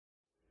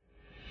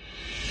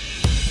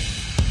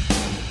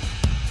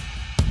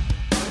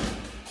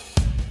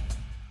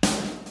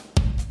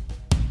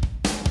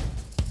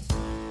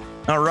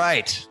All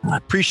right. I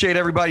appreciate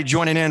everybody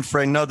joining in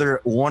for another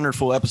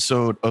wonderful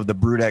episode of the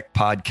Brewdeck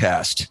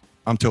Podcast.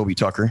 I'm Toby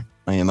Tucker.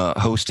 I am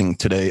hosting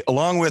today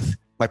along with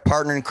my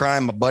partner in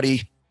crime, my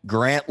buddy,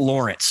 Grant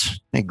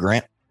Lawrence. Hey,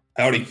 Grant.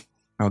 Howdy.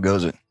 How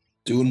goes it?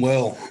 Doing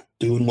well.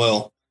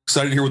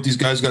 Excited to hear what these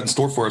guys got in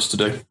store for us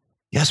today.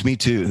 Yes, me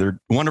too. They're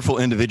wonderful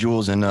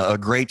individuals and a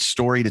great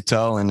story to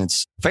tell. And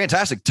it's a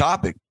fantastic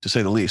topic, to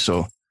say the least.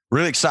 So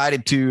really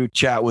excited to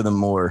chat with them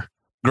more.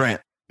 Grant,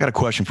 I got a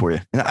question for you.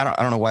 And I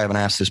don't know why I haven't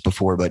asked this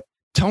before, but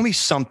tell me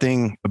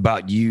something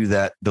about you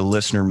that the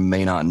listener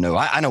may not know.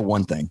 I know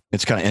one thing.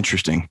 It's kind of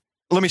interesting.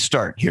 Let me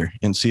start here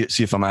and see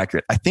if I'm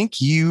accurate. I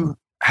think you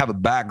have a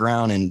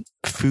background in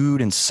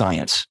food and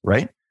science,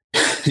 right?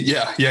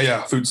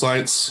 Yeah. Food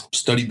science.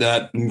 Studied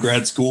that in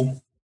grad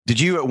school.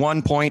 Did you at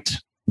one point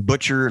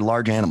butcher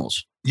large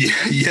animals? Yeah,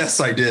 yes,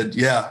 I did.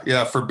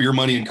 Yeah. For beer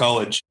money in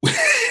college,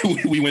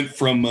 we went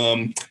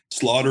from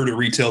slaughter to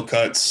retail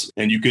cuts,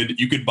 and you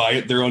could buy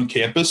it there on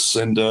campus,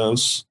 and it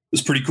was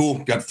pretty cool.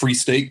 Got free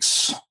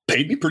steaks.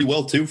 Paid me pretty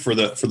well too for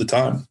the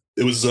time.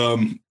 It was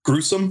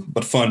gruesome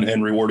but fun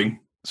and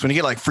rewarding. So when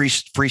you get like free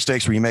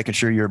steaks, were you making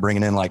sure you're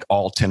bringing in like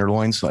all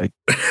tenderloins? Like,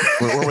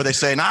 or were they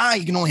saying,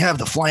 you can only have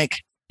the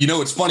flank? You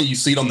know, it's funny, you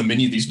see it on the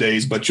menu these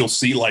days, but you'll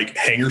see like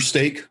hanger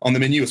steak on the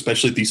menu,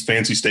 especially at these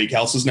fancy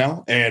steakhouses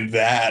now. And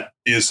that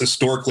is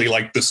historically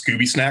like the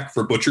Scooby snack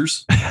for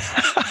butchers.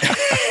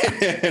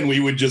 And we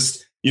would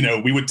just,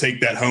 we would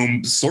take that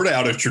home sort of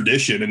out of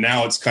tradition. And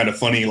now it's kind of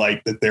funny,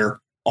 like that they're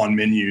on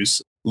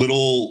menus.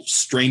 Little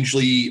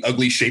strangely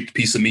ugly shaped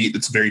piece of meat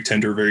that's very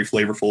tender, very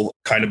flavorful,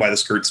 kind of by the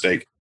skirt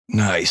steak.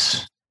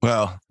 Nice.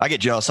 Well, I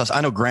get jealous.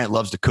 I know Grant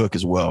loves to cook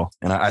as well.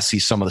 And I see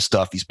some of the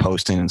stuff he's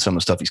posting and some of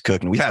the stuff he's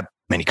cooking. We've had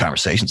many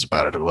conversations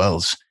about it as well.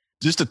 It's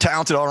just a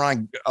talented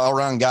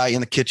all-around guy in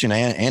the kitchen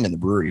and in the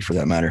brewery for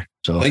that matter.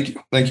 So Thank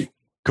you.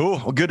 Cool.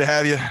 Well, good to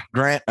have you,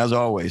 Grant, as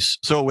always.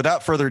 So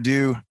without further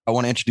ado, I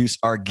want to introduce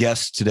our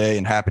guests today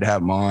and happy to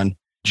have them on.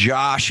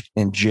 Josh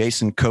and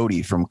Jason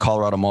Cody from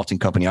Colorado Malting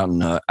Company out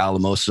in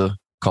Alamosa,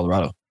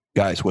 Colorado.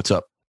 Guys, what's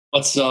up?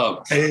 What's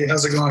up? Hey,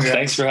 how's it going, guys?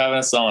 Thanks for having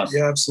us on.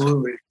 Yeah,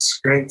 absolutely. It's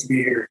great to be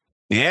here.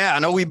 Yeah, I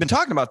know we've been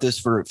talking about this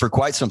for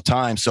quite some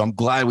time, so I'm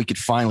glad we could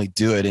finally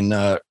do it.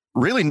 And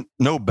really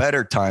no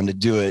better time to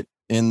do it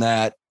in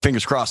that,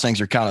 fingers crossed,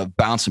 things are kind of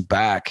bouncing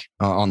back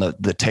on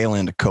the tail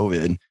end of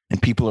COVID,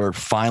 and people are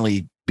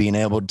finally being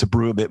able to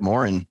brew a bit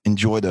more and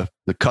enjoy the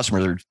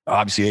customers are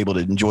obviously able to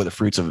enjoy the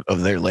fruits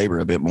of their labor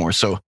a bit more.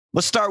 So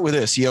let's start with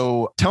this.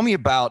 Tell me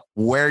about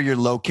where you're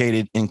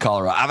located in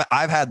Colorado.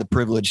 I've had the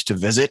privilege to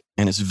visit,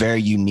 and it's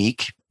very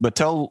unique. But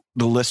tell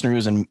the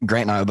listeners and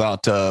Grant and I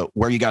about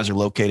where you guys are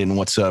located and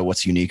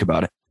what's unique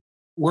about it.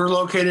 We're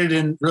located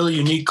in really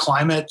unique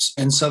climate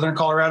in southern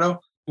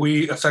Colorado.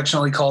 We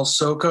affectionately call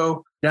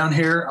SoCo down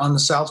here on the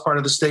south part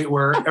of the state,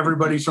 where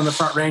everybody from the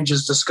Front Range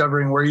is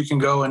discovering where you can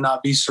go and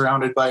not be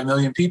surrounded by a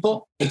million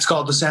people. It's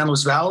called the San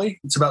Luis Valley.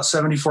 It's about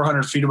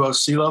 7,400 feet above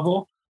sea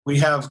level. We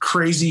have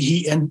crazy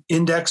heat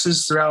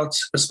indexes throughout,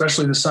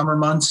 especially the summer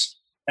months,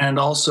 and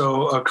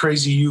also a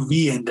crazy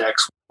UV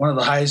index, one of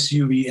the highest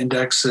UV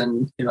index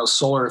in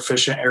solar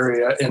efficient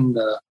area in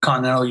the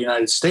continental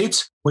United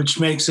States, which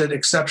makes it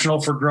exceptional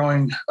for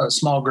growing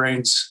small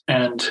grains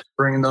and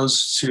bringing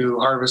those to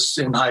harvest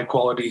in high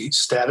quality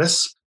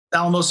status.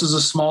 Alamosa is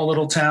a small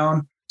little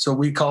town, so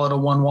we call it a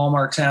one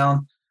Walmart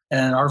town,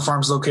 and our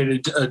farm's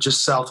located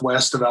just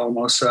southwest of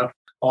Alamosa,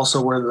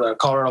 also where the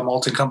Colorado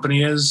Malting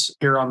Company is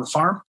here on the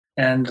farm,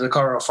 and the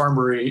Colorado Farm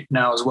Brewery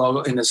now as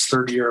well in its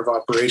third year of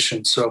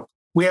operation. So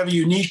we have a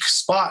unique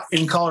spot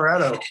in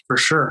Colorado for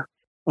sure.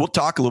 We'll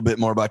talk a little bit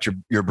more about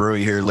your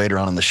brewery here later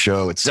on in the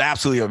show. It's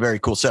absolutely a very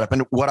cool setup.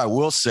 And what I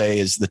will say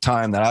is the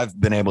time that I've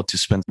been able to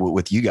spend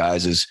with you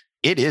guys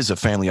it is a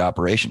family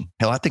operation.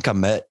 Hell, I think I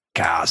met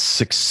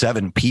 6,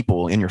 7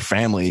 people in your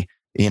family,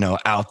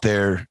 out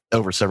there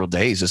over several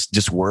days,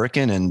 just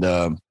working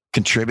and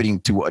contributing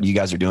to what you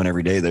guys are doing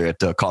every day there at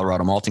the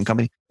Colorado Malting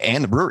Company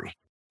and the brewery.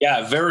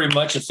 Yeah, very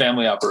much a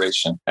family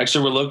operation.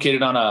 Actually, we're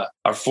located on our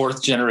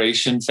 4th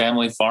generation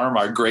family farm.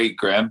 Our great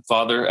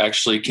grandfather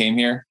actually came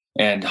here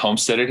and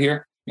homesteaded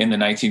here in the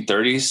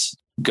 1930s,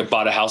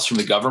 bought a house from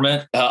the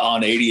government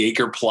on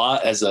 80-acre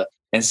plot as an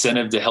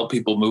incentive to help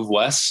people move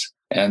west.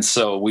 And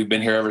so we've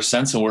been here ever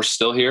since, and we're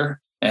still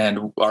here.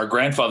 And our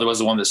grandfather was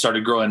the one that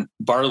started growing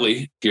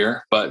barley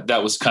here, but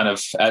that was kind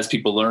of as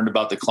people learned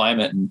about the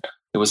climate, and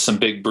it was some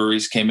big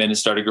breweries came in and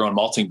started growing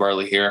malting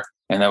barley here.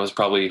 And that was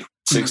probably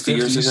 60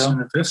 years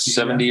ago,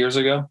 70 years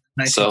ago.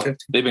 So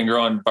they've been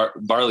growing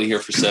barley here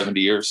for 70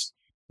 years.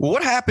 Well,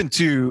 what happened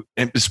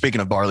and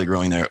speaking of barley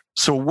growing there,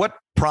 so what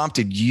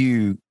prompted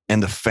you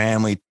and the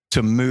family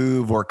to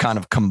move or kind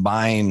of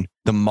combine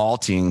the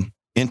malting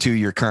into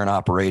your current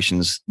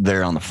operations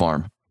there on the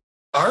farm?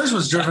 Ours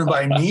was driven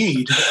by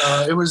need.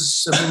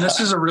 This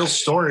is a real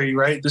story,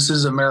 right? This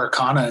is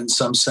Americana in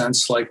some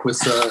sense, like with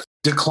the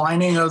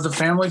declining of the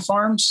family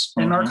farms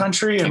in our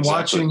country and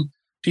watching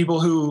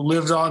people who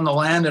lived on the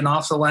land and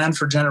off the land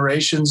for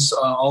generations,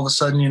 all of a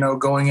sudden,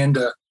 going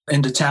into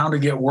into town to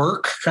get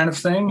work kind of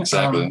thing.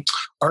 Exactly.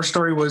 Our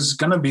story was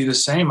going to be the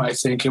same. I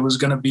think it was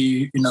going to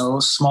be,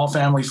 small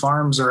family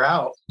farms are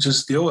out,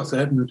 just deal with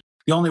it. And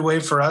the only way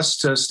for us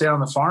to stay on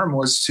the farm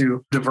was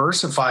to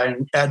diversify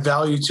and add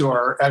value to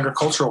our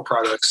agricultural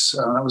products.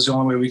 That was the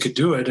only way we could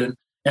do it.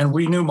 And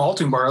we knew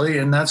malting barley,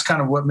 and that's kind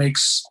of what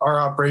makes our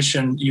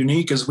operation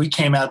unique is we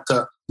came at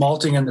the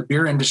malting and the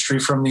beer industry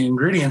from the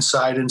ingredient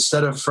side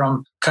instead of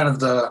from kind of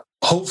the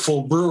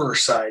hopeful brewer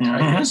side,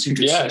 I guess you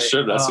could say. Yeah,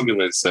 sure. That's a good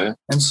way to say it.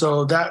 And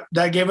so that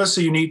gave us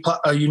a unique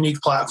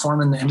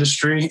platform in the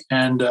industry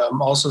and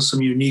also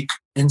some unique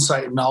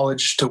insight and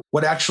knowledge to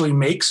what actually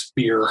makes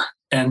beer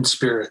and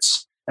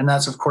spirits. And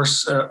that's, of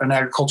course, an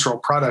agricultural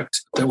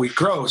product that we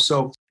grow.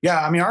 So,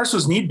 yeah, I mean, ours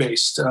was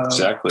need-based.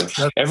 Exactly.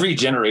 Every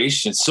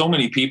generation, so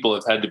many people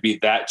have had to be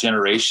that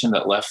generation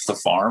that left the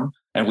farm.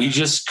 And we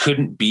just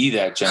couldn't be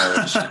that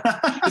generation.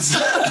 It's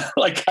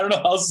like, I don't know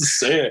how else to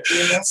say it.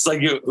 It's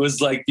like, it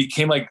was like,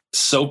 became like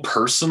so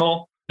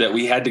personal that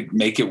we had to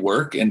make it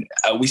work. And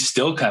we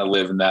still kind of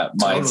live in that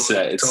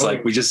mindset. It's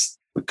like, we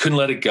couldn't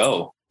let it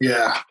go.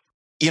 Yeah.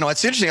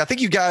 It's interesting. I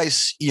think you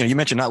guys, you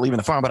mentioned not leaving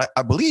the farm, but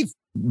I believe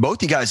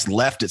both you guys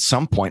left at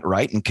some point,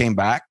 right? And came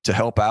back to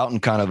help out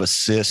and kind of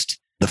assist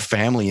the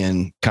family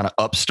in kind of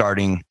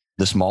upstarting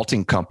this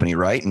malting company,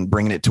 right? And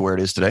bringing it to where it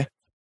is today.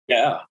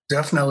 Yeah,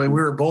 definitely.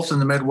 We were both in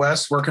the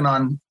Midwest working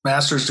on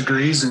master's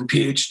degrees and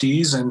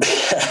PhDs. And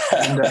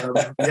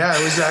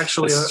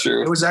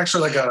it was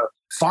actually like a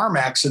farm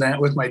accident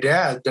with my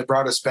dad that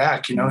brought us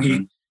back.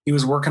 He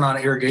was working on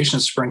an irrigation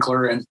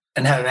sprinkler and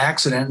had an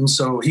accident. And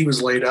so he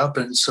was laid up.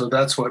 And so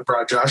that's what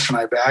brought Josh and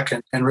I back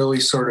and really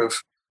sort of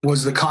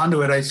was the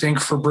conduit, I think,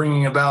 for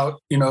bringing about,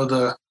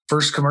 the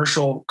first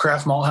commercial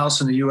craft malt house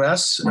in the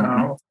U.S.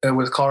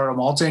 With Colorado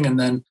Malting. And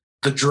then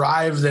the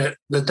drive that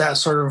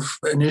sort of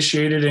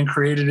initiated and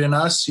created in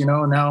us,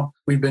 now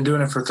we've been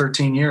doing it for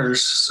 13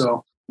 years.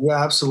 So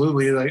yeah,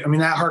 absolutely. That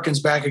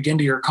harkens back again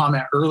to your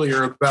comment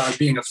earlier about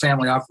being a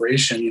family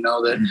operation,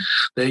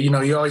 that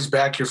you always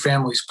back your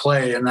family's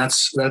play. And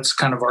that's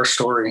kind of our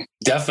story.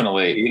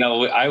 Definitely.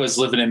 I was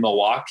living in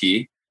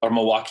Milwaukee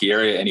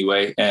area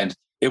anyway. And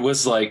it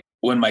was like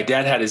when my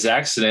dad had his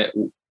accident,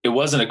 it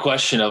wasn't a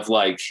question of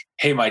like,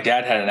 hey, my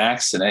dad had an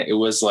accident. It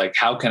was like,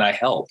 how can I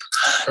help?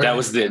 Right. That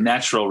was the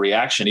natural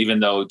reaction, even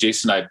though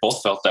Jason and I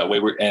both felt that way.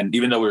 And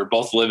even though we were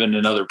both living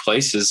in other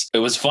places, it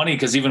was funny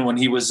because even when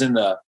he was in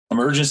the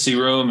emergency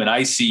room and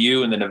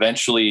ICU and then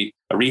eventually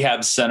a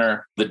rehab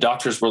center, the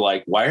doctors were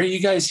like, why are you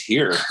guys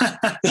here?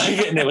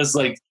 And it was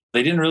like,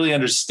 they didn't really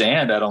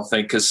understand, I don't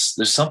think, because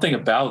there's something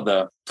about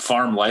the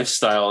farm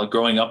lifestyle and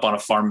growing up on a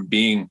farm,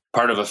 being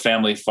part of a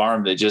family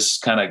farm that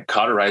just kind of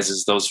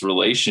cauterizes those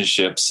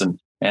relationships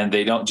and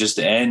they don't just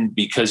end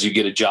because you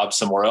get a job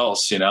somewhere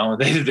else, they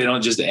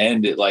don't just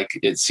end it. Like,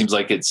 it seems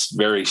like it's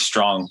very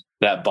strong,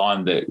 that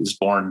bond that was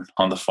born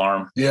on the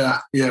farm. Yeah,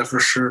 for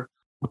sure.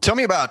 Well, tell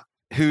me about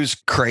whose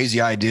crazy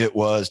idea it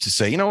was to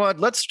say, you know what,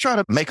 let's try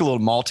to make a little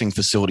malting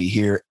facility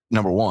here.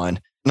 Number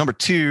one. Number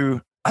two,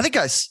 I think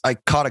I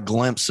caught a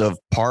glimpse of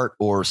part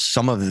or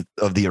some of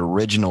the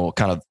original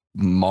kind of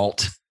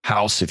malt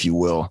house, if you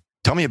will.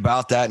 Tell me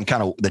about that and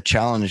kind of the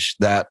challenge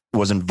that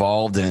was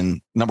involved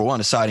in, number one,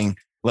 deciding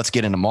let's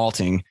get into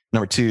malting.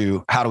 Number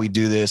two, how do we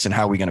do this and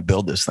how are we going to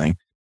build this thing?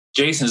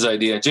 Jason's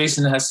idea.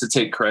 Jason has to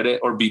take credit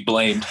or be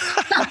blamed.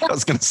 I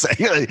was going to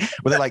say,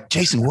 were they like,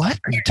 Jason, what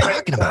are you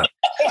talking about?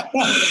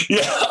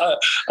 Yeah,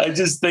 I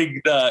just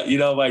think that,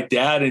 my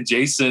dad and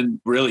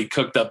Jason really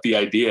cooked up the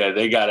idea.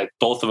 They got it.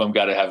 Both of them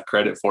got to have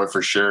credit for it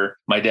for sure.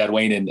 My dad,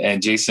 Wayne,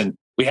 and Jason.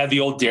 We had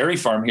the old dairy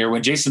farm here.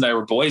 When Jason and I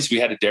were boys, we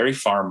had a dairy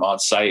farm on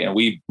site and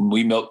we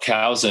milked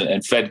cows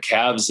and fed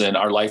calves. And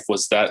our life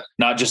was that,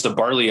 not just a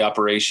barley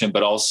operation,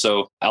 but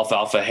also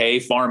alfalfa hay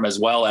farm, as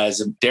well as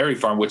a dairy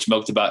farm, which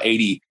milked about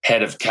 80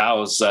 head of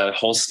cows,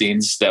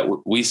 Holsteins, that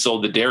we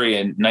sold the dairy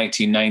in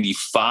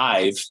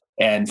 1995.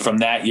 And from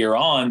that year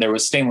on, there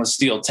was stainless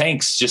steel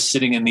tanks just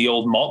sitting in the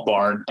old malt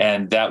barn.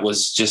 And that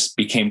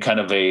became kind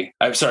of it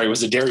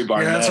was a dairy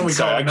barn. Yeah, that's what we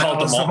call it. I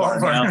call it the malt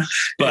barn now.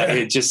 But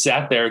It just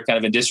sat there kind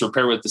of in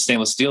disrepair with the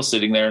stainless steel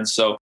sitting there. And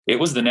so it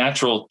was the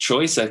natural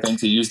choice, I think,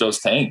 to use those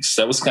tanks.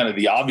 That was kind of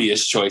the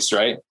obvious choice,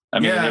 right? I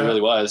mean, it really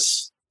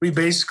was. We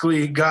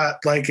basically got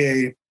like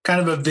a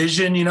kind of a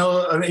vision,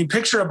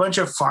 picture a bunch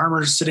of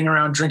farmers sitting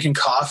around drinking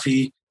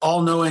coffee,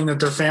 all knowing that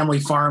their family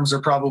farms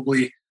are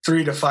probably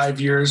 3 to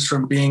 5 years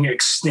from being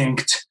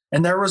extinct.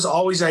 And there was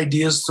always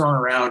ideas thrown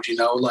around,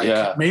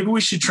 maybe we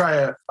should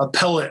try a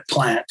pellet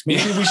plant.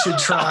 Maybe we should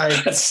try,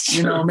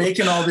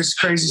 making all this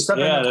crazy stuff.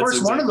 Yeah, and of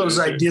course, one of those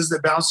ideas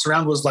that bounced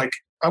around was like,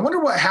 I wonder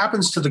what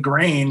happens to the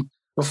grain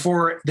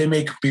before they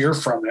make beer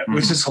from it,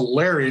 which is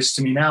hilarious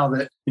to me now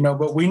that,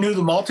 but we knew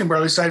the malting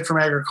barley side from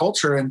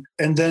agriculture.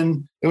 And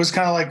then it was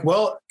kind of like,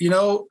 well,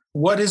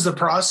 what is the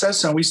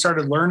process? And we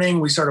started learning.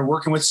 We started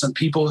working with some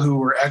people who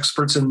were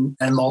experts in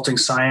malting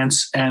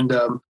science. And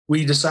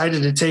we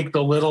decided to take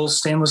the little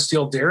stainless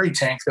steel dairy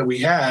tank that we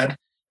had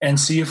and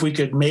see if we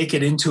could make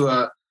it into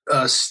a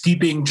a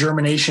steeping,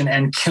 germination,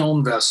 and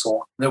kiln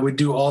vessel that would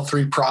do all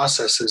three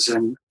processes.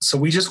 And so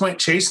we just went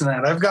chasing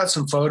that. I've got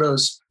some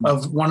photos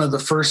of one of the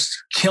first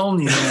kiln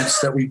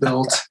units that we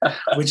built,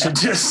 which would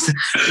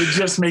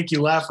just make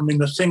you laugh. I mean,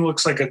 the thing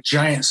looks like a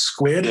giant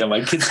squid. Yeah,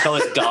 my kids call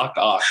it Doc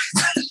Ock.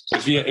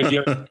 if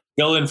you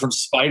villain from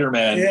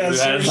Spider-Man who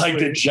had like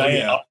the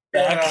giant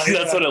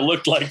that's what it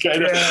looked like.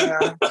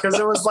 Yeah, because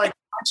it was like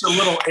a bunch of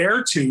little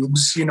air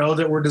tubes,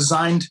 that were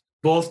designed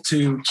both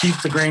to keep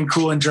the grain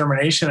cool in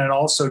germination and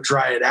also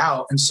dry it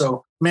out. And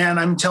so, man,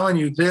 I'm telling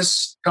you,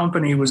 this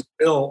company was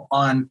built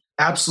on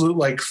absolute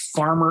like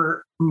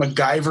farmer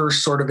MacGyver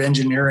sort of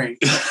engineering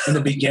in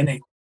the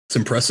beginning. It's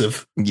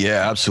impressive.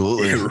 Yeah,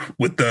 absolutely.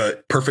 With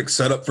the perfect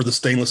setup for the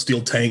stainless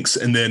steel tanks,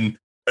 and then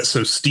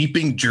so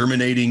steeping,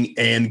 germinating,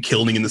 and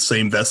kilning in the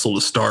same vessel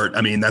to start.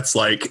 I mean, that's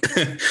like,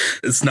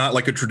 it's not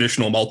like a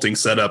traditional malting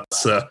setup.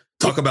 It's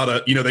talk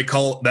about they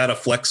call that a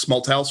flex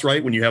malt house,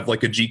 right? When you have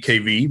like a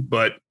GKV,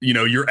 but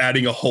you're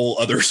adding a whole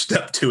other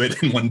step to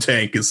it in one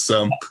tank. It's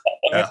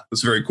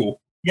it's very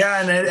cool.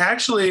 Yeah. And it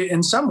actually,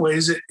 in some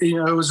ways, it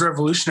was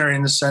revolutionary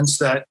in the sense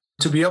that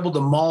to be able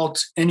to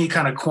malt any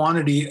kind of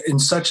quantity in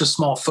such a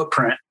small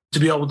footprint, to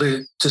be able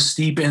to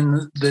steep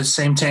in the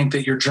same tank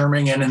that you're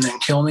germing in and then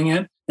kilning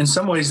it. In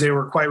some ways, they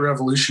were quite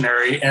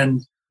revolutionary,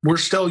 and we're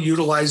still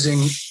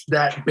utilizing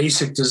that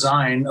basic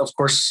design, of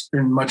course,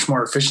 in much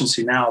more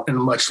efficiency now in a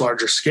much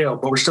larger scale,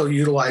 but we're still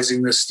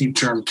utilizing the steep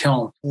germ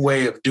kiln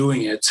way of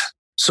doing it.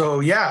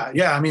 So yeah.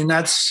 I mean,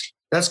 that's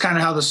kind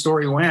of how the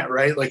story went,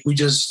 right? Like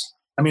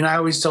I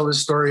always tell this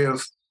story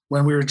of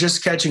when we were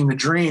just catching the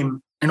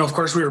dream, and of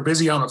course we were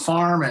busy on the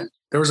farm and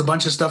there was a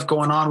bunch of stuff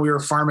going on. We were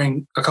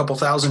farming a couple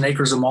thousand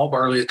acres of malt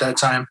barley at that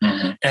time.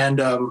 Mm-hmm.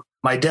 And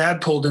my dad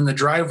pulled in the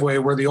driveway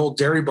where the old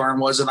dairy barn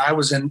was, and I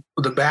was in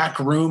the back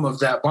room of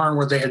that barn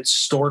where they had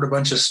stored a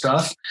bunch of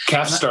stuff.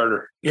 Calf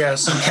starter. Yeah,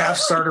 some calf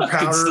starter powder. I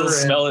can still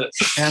smell it.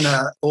 And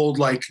an old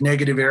like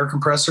negative air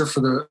compressor for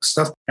the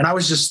stuff. And I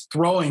was just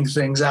throwing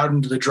things out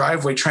into the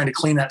driveway trying to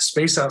clean that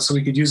space out so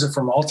we could use it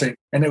for malting.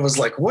 And it was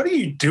like, what are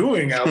you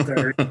doing out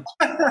there?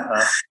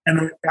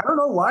 And I don't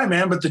know why,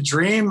 man, but the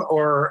dream,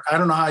 or I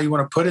don't know how you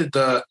want to put it,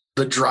 the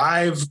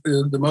drive,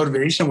 the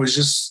motivation was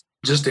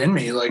just in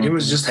me. Like it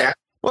was just happening.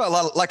 Well,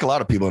 a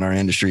lot of people in our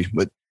industry,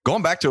 but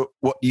going back to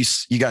what you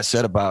guys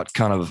said about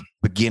kind of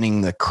beginning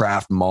the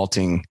craft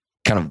malting,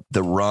 kind of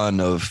the run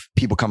of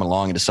people coming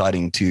along and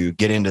deciding to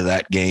get into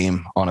that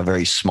game on a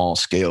very small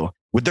scale.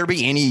 Would there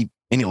be any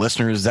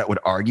listeners that would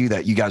argue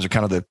that you guys are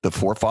kind of the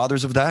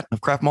forefathers of that,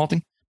 of craft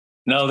malting?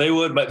 No, they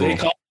would, but they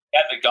call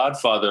him the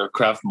godfather of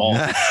craft malt.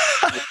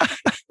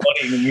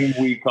 Funny,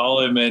 we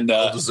call him, and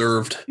well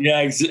deserved.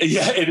 Yeah,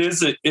 it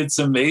is. It's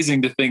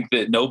amazing to think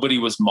that nobody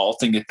was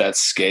malting at that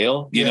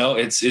scale. You know,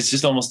 it's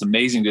just almost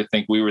amazing to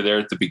think we were there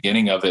at the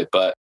beginning of it,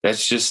 but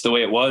that's just the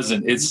way it was.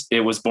 And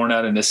it was born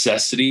out of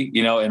necessity,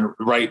 and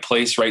right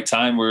place, right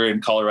time. We were in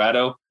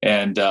Colorado,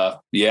 and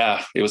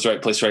it was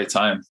right place, right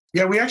time.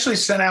 Yeah, we actually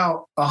sent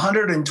out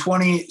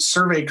 120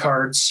 survey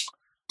cards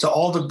to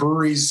all the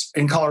breweries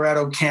in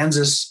Colorado,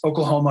 Kansas,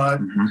 Oklahoma,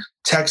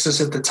 Texas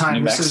at the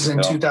time. This is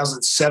in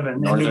 2007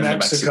 in New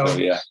Mexico,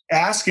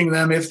 asking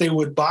them if they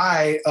would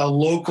buy a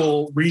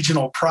local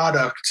regional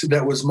product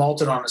that was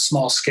malted on a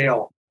small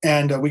scale.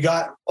 And we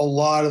got a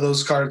lot of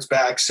those cards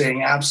back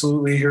saying,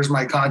 absolutely, here's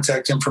my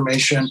contact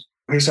information.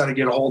 Here's how to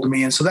get a hold of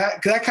me. And so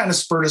that kind of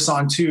spurred us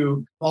on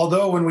too.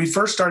 Although when we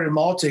first started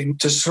malting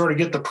to sort of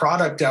get the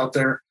product out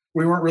there,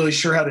 we weren't really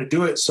sure how to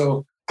do it.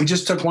 So we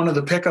just took one of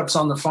the pickups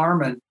on the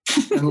farm and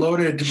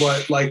loaded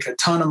like a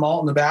ton of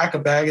malt in the back, a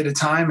bag at a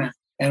time.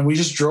 And we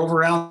just drove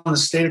around the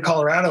state of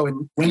Colorado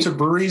and went to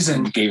breweries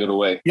and gave it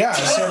away. Yeah.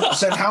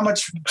 Said how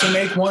much to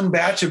make one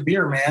batch of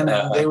beer, man.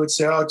 And they would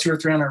say, 200 or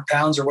 300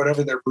 pounds or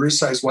whatever their brew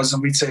size was.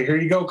 And we'd say, here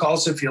you go, call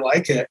us if you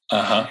like it.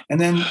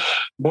 And then,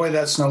 boy,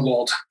 that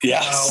snowballed.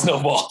 Yeah.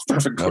 Snowballed.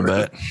 Perfect word.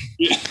 I bet.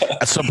 Yeah.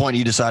 At some point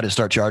you decided to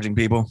start charging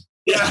people.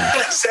 Yeah,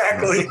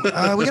 exactly. We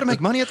got to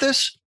make money at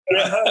this.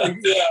 Yeah,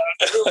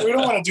 we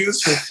don't want to do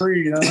this for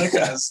free.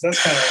 That's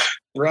kind of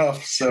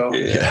rough. So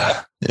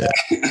yeah,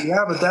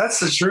 but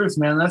that's the truth,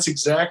 man. That's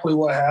exactly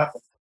what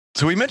happened.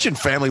 So we mentioned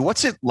family.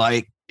 What's it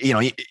like? You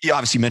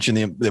obviously mentioned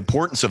the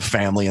importance of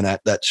family and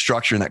that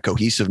structure and that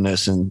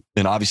cohesiveness and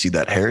obviously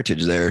that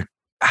heritage there.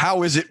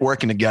 How is it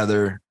working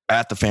together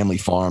at the family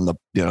farm,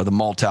 the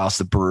malt house,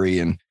 the brewery,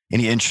 and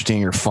any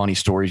interesting or funny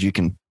stories you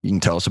can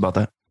tell us about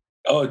that?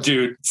 Oh,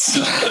 dude,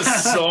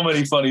 so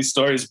many funny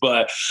stories.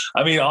 But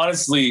I mean,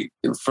 honestly,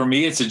 for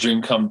me, it's a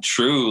dream come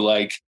true.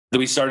 Like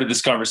we started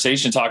this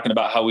conversation talking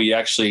about how we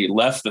actually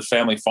left the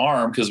family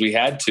farm because we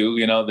had to,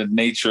 the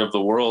nature of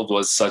the world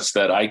was such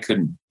that I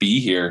couldn't be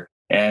here.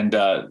 And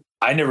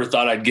I never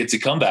thought I'd get to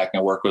come back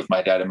and work with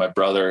my dad and my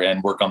brother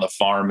and work on the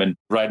farm and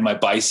ride my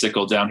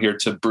bicycle down here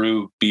to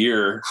brew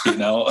beer.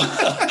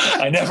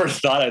 I never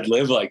thought I'd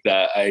live like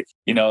that.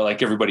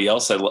 Like everybody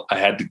else, I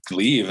had to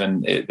leave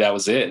and that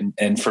was it.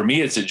 And for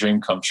me, it's a dream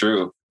come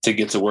true to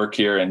get to work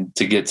here and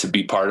to get to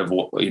be part of,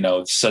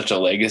 such a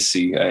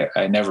legacy.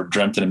 I never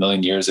dreamt in a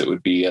million years it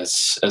would be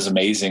as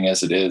amazing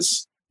as it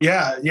is.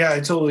 Yeah,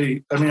 I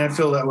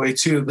feel that way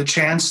too. The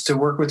chance to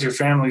work with your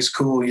family is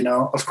cool, you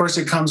know. Of course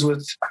it comes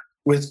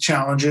with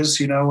challenges,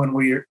 you know, when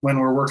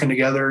we're working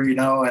together, you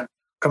know, and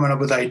coming up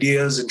with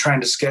ideas and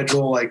trying to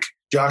schedule, like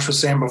Josh was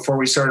saying before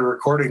we started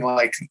recording,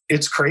 like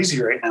it's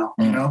crazy right now,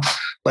 you know.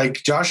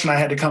 Like Josh and I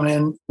had to come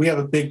in. We have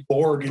a big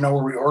board, you know,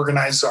 where we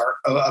organize our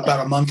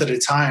about a month at a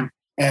time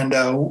and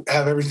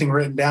have everything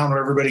written down where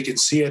everybody can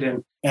see it.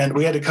 And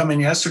we had to come in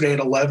yesterday at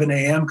 11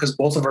 a.m. because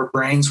both of our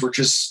brains were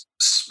just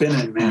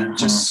spinning, man,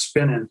 just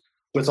spinning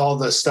with all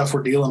the stuff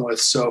we're dealing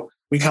with. So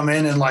we come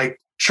in and like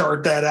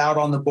chart that out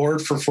on the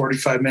board for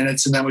 45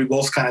 minutes. And then we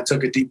both kind of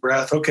took a deep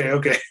breath. Okay.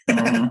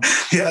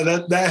 Yeah,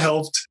 that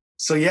helped.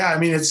 So yeah, I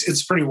mean,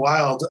 it's pretty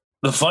wild.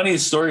 The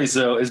funniest stories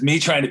though is me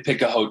trying to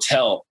pick a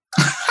hotel.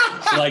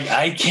 Like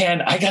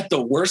I got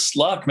the worst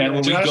luck, man.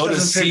 When Josh we go to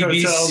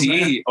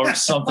CBC hotels, or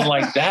something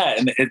like that,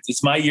 and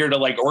it's my year to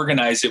like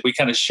organize it. We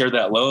kind of share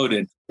that load.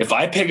 And if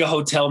I pick a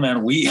hotel,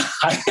 man,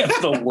 I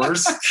have the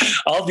worst.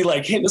 I'll be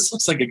like, hey, this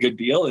looks like a good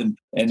deal, and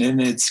then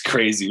it's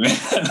crazy, man.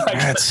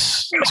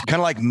 It's kind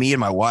of like me and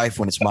my wife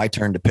when it's my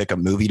turn to pick a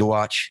movie to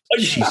watch.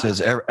 She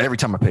says every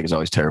time I pick is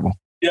always terrible.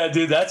 Yeah,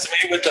 dude, that's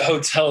me with the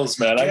hotels,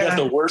 man. I got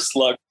the worst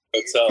luck.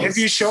 Hotels. If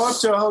you show up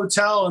to a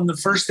hotel and the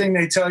first thing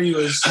they tell you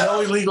is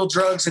no illegal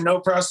drugs and no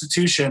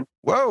prostitution.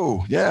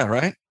 Whoa. Yeah.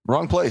 Right.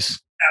 Wrong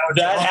place.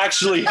 That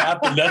actually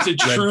happened. That's a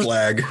true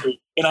flag.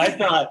 And I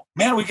thought,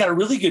 man, we got a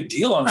really good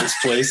deal on this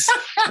place.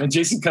 And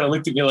Jason kind of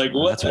looked at me like,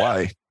 what? That's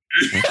why.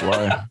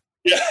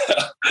 Yeah.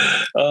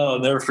 Oh, I'll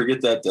never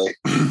forget that day.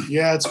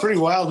 Yeah, it's pretty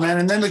wild, man.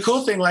 And then the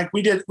cool thing, like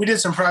we did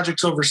some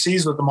projects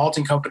overseas with the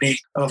malting company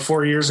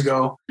 4 years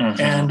ago.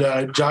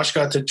 And Josh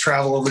got to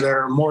travel over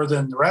there more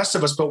than the rest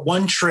of us. But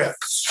one trip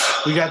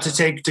we got to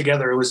take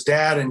together. It was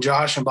Dad and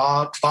Josh and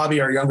Bobby,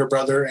 our younger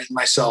brother, and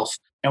myself.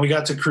 And we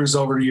got to cruise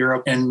over to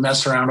Europe and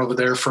mess around over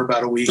there for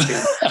about a week.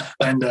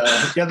 And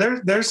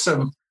there's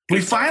some.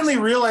 We finally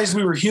realized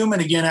we were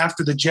human again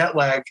after the jet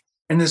lag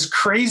in this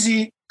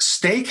crazy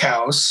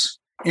steakhouse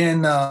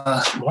in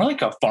more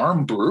like a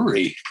farm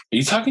brewery. Are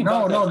you talking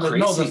about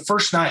the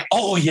first night?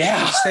 Oh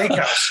yeah,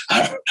 steakhouse.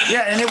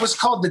 Yeah, and it was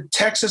called the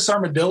Texas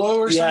Armadillo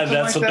or something.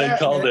 Yeah, that's like what they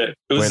called it.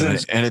 It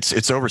was and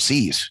it's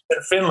overseas.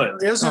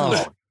 Finland. It was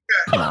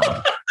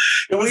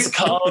It was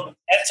called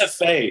Santa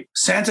Fe.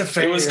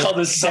 It was called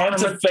the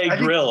Santa Fe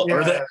Grill.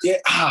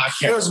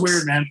 It was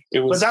weird, man.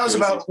 But that was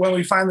about when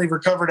we finally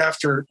recovered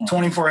after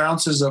 24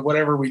 ounces of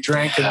whatever we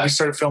drank, and we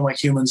started feeling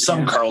like humans.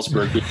 Some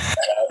Carlsberg.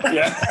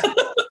 Yeah.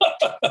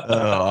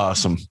 Oh,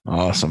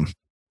 awesome.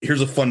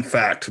 Here's a fun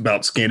fact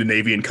about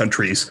Scandinavian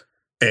countries,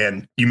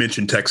 and you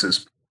mentioned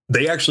Texas.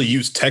 They actually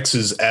use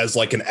Texas as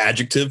like an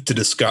adjective to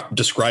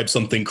describe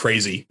something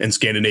crazy in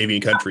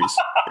Scandinavian countries.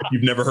 If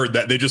you've never heard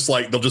that,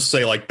 they'll just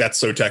say like, that's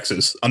so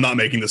Texas. I'm not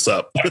making this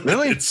up.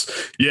 Really?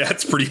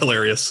 It's pretty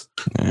hilarious.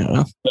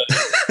 Yeah.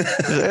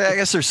 I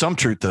guess there's some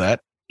truth to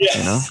that. Yes.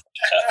 You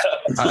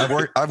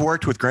know, I've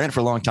worked with Grant for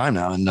a long time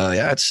now, and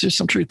it's just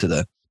some truth to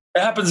that.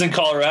 It happens in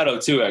Colorado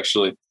too,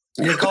 actually.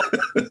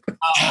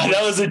 That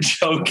was a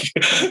joke.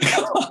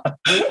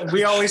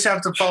 We always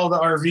have to follow the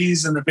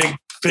RVs and the big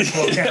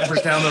fishbowl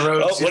campers down the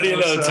road. What do you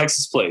know?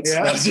 Texas plates.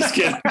 Yeah. I was just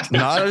kidding.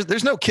 No,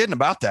 there's no kidding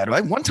about that.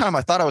 One time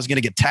I thought I was going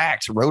to get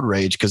taxed road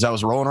rage because I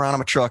was rolling around in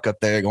my truck up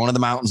there going to the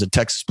mountains at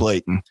Texas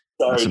plate, and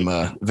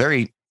some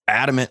very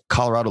adamant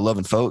Colorado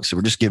loving folks who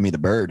were just giving me the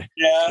bird.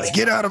 Yeah, like,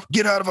 get out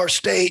of our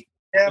state.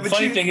 Yeah, the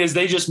funny thing is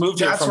they just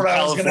moved here from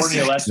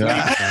California last week.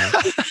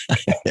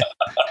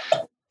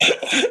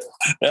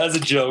 That was a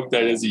joke.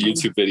 That is a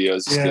YouTube video.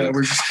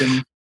 We're just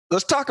kidding.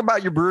 Let's talk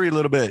about your brewery a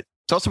little bit.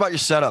 Tell us about your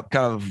setup,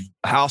 kind of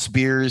house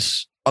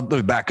beers. I'll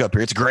back up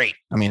here. It's great.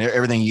 I mean,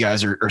 everything you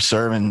guys are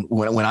serving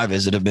when I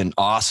visit have been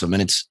awesome.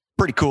 And it's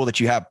pretty cool that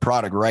you have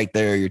product right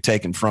there you're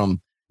taking from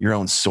your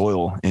own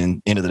soil.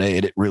 And end of the day,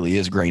 it really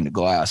is grain to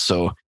glass.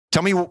 So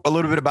tell me a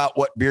little bit about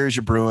what beers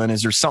you're brewing.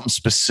 Is there something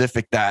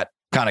specific that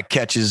kind of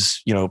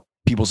catches,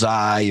 people's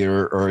eye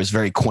or is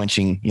very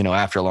quenching,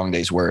 after a long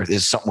day's work?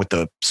 Is something with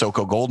the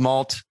SoCo Gold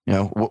Malt?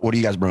 What are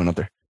you guys brewing up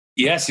there?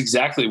 Yes,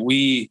 exactly.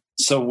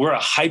 We're a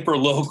hyper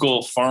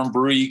local farm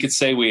brewery. You could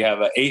say we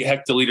have an 8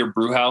 hectoliter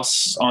brew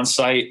house on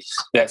site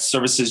that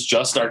services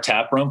just our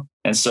tap room.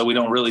 And so we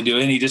don't really do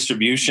any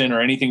distribution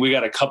or anything. We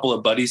got a couple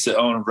of buddies that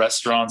own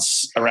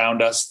restaurants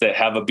around us that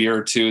have a beer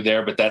or two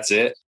there, but that's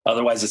it.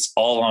 Otherwise, it's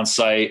all on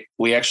site.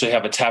 We actually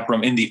have a tap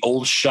room in the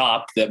old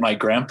shop that my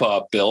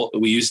grandpa built.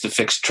 We used to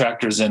fix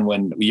tractors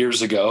in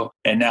years ago,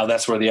 and now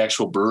that's where the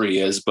actual brewery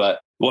is. But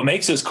what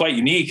makes us quite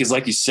unique is,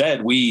 like you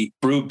said, we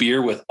brew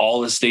beer with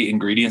all estate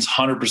ingredients,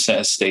 100%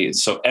 estate.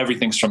 So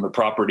everything's from the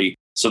property.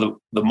 So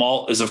the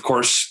malt is, of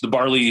course, the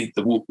barley,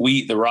 the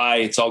wheat, the rye.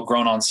 It's all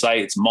grown on site.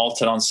 It's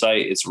malted on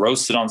site. It's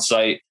roasted on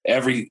site.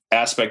 Every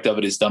aspect of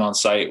it is done on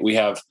site. We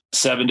have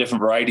 7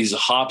 different varieties of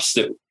hops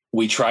that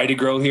we try to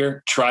grow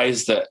here. Try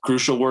is the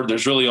crucial word.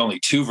 There's really only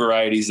 2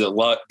 varieties that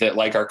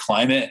like our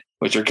climate,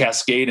 which are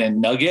Cascade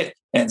and Nugget.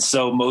 And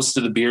so most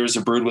of the beers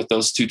are brewed with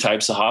those 2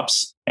 types of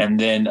hops. And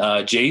then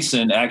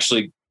Jason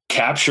actually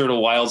captured a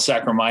wild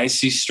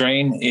Saccharomyces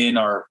strain in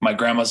my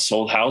grandma's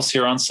old house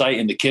here on site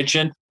in the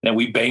kitchen. And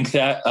we bank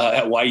that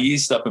at Y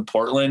Yeast up in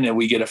Portland, and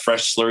we get a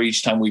fresh slurry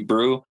each time we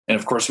brew. And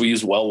of course, we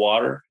use well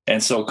water.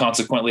 And so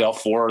consequently, all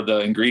 4 of the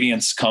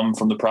ingredients come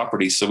from the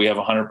property. So we have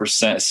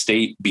 100%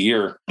 estate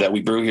beer that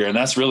we brew here. And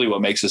that's really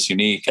what makes us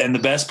unique. And the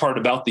best part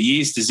about the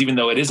yeast is, even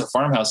though it is a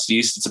farmhouse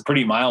yeast, it's a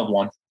pretty mild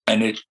one,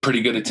 and it's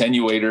pretty good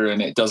attenuator,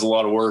 and it does a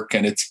lot of work.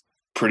 And it's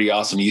pretty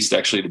awesome yeast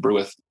actually to brew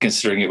with,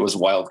 considering it was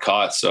wild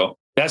caught. So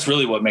that's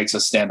really what makes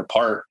us stand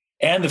apart.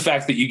 And the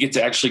fact that you get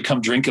to actually come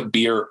drink a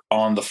beer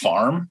on the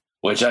farm,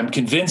 which I'm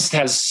convinced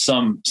has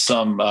some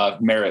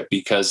merit,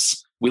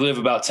 because we live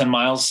about 10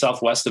 miles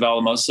southwest of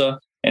Alamosa,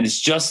 and it's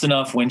just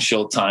enough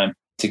windshield time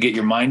to get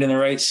your mind in the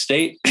right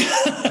state.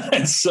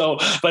 And so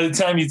by the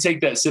time you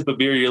take that sip of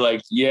beer, you're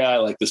like, yeah, I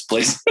like this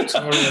place.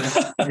 Yeah,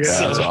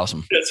 that's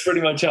awesome. That's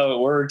pretty much how it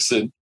works.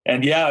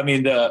 And yeah, I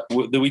mean,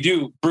 we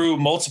do brew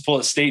multiple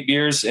estate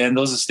beers, and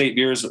those estate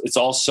beers, it's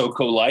all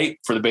SoCo Light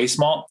for the base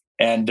malt.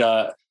 And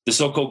the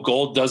SoCo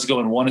Gold does go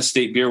in one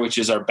estate beer, which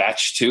is our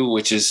batch 2,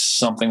 which is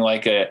something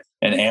like an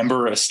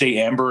estate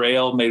amber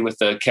ale made with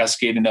the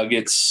Cascade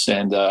nuggets.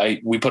 And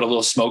we put a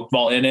little smoked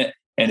malt in it,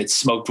 and it's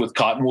smoked with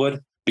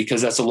cottonwood,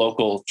 because that's a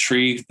local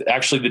tree.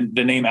 Actually,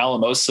 the name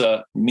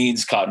Alamosa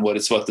means cottonwood.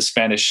 It's what the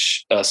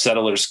Spanish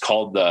settlers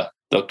called the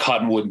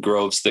cottonwood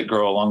groves that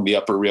grow along the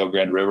upper Rio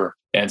Grande River.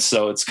 And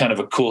so it's kind of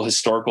a cool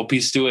historical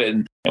piece to it.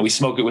 And we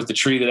smoke it with the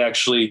tree that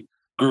actually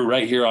grew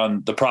right here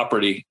on the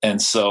property.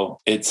 And so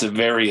it's a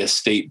very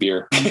estate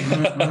beer.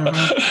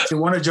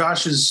 One of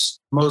Josh's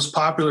most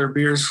popular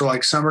beers for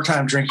like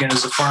summertime drinking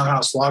is the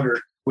Farmhouse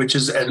Lager, which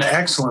is an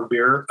excellent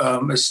beer.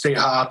 Estate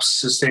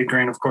hops, estate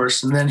grain, of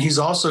course. And then he's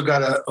also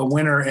got a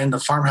winner in the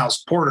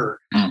Farmhouse Porter.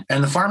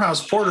 And the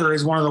Farmhouse Porter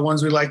is one of the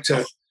ones we like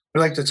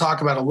to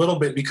talk about a little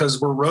bit,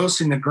 because we're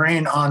roasting the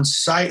grain on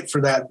site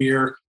for that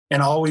beer,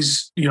 and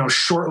always,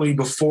 shortly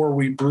before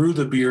we brew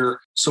the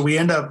beer. So we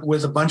end up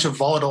with a bunch of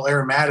volatile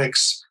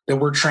aromatics that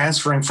we're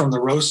transferring from the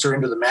roaster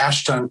into the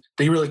mash tun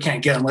that you really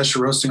can't get unless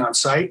you're roasting on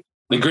site.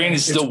 The grain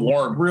is still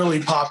warm.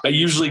 Really popping. I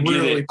usually get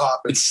really it.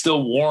 Popping. It's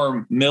still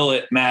warm.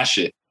 Millet, mash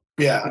it.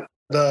 Yeah.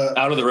 The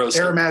out of the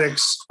roaster.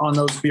 Aromatics on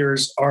those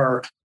beers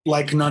are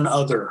like none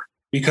other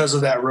because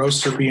of that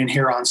roaster being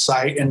here on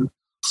site. And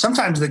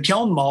sometimes the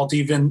kiln malt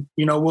even,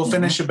 we'll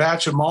finish a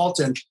batch of malt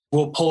and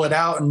we'll pull it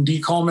out and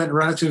decomb it,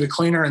 run it through the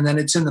cleaner, and then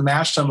it's in the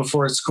mash tun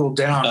before it's cooled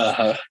down.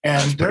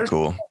 And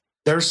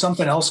there's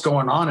something else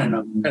going on in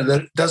them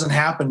that doesn't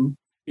happen,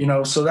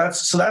 so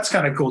that's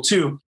kind of cool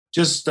too.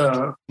 Just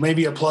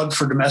maybe a plug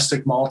for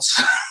domestic malts.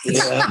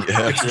 Yeah.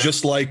 It's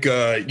just like,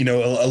 a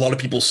lot of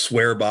people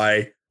swear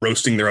by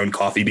roasting their own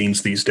coffee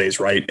beans these days,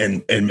 right?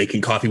 And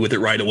making coffee with it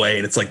right away.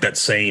 And it's like that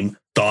same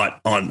thought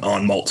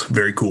on malt.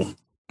 Very cool.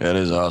 That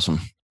is awesome.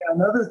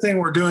 Another thing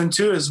we're doing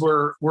too is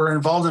we're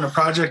involved in a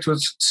project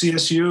with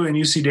CSU and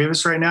UC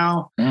Davis right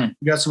now. We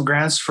got some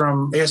grants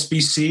from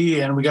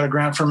ASBC and we got a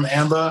grant from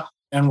AMBA,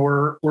 and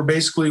we're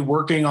basically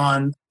working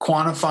on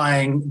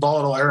quantifying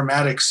volatile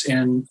aromatics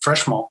in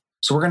fresh malt.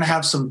 So we're going to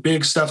have some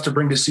big stuff to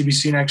bring to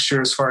CBC next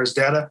year as far as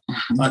data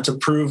to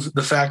prove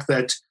the fact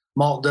that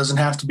malt doesn't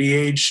have to be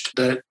aged,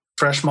 that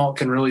fresh malt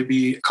can really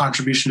be a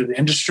contribution to the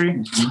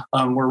industry.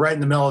 We're right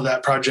in the middle of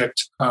that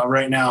project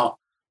right now,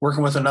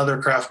 working with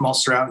another craft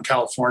maltster out in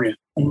California.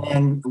 And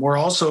then we're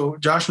also,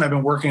 Josh and I have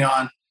been working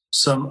on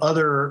some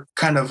other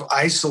kind of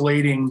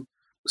isolating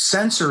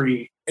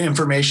sensory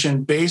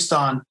information based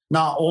on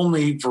not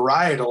only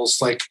varietals.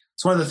 Like,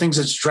 it's one of the things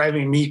that's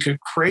driving me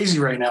crazy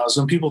right now is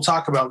when people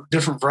talk about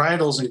different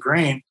varietals and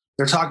grain,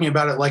 they're talking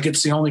about it like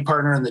it's the only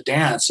partner in the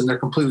dance, and they're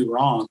completely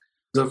wrong.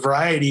 The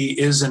variety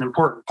is an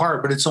important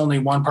part, but it's only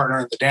one partner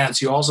in the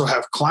dance. You also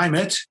have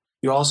climate.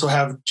 You also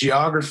have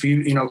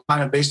geography,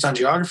 kind of based on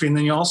geography. And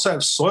then you also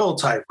have soil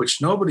type,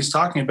 which nobody's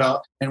talking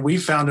about. And we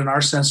found in our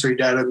sensory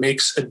data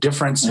makes a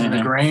difference in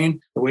the grain,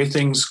 the way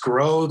things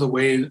grow, the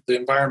way the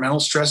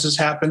environmental stresses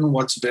happen,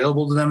 what's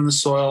available to them in the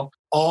soil.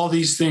 All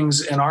these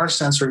things in our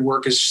sensory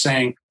work is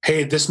saying,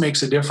 hey, this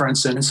makes a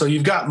difference. And so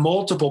you've got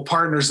multiple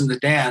partners in the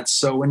dance.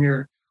 So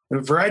when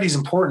variety is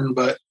important,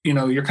 but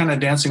you're kind of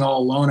dancing all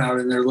alone out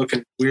in there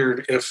looking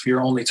weird if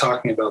you're only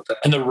talking about that.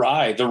 And the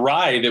rye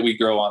that we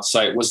grow on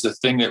site was the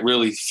thing that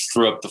really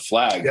threw up the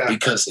flag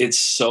because it's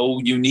so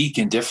unique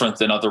and different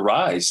than other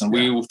ryes. And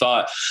we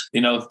thought,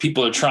 if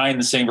people are trying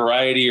the same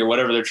variety or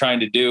whatever they're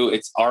trying to do,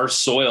 it's our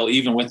soil,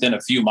 even within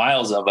a few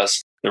miles of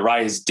us, the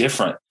rye is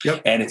different.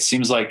 Yep. And it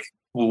seems like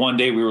one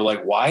day we were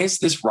like, why is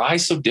this rye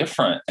so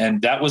different?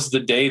 And that was the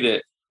day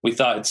that we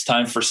thought it's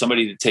time for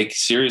somebody to take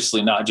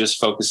seriously, not just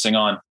focusing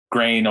on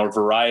grain or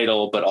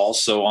varietal, but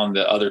also on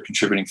the other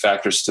contributing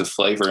factors to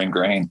flavor and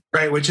grain.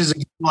 Right, which is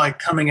like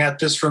coming at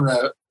this from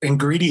the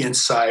ingredient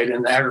side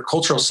and the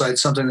agricultural side,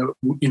 something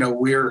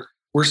that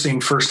we're seeing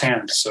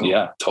firsthand. So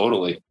yeah,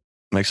 totally.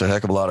 Makes a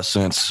heck of a lot of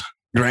sense.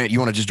 Grant, you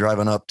want to just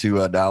driving up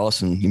to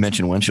Dallas, and you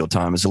mentioned windshield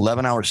time. Is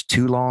 11 hours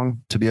too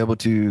long to be able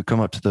to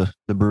come up to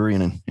the brewery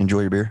and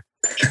enjoy your beer?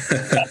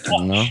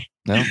 No.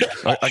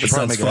 I could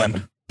probably make it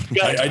happen.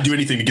 I'd do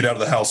anything to get out of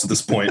the house at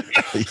this point.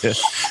 Yeah.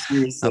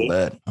 Not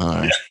bad. All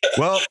right.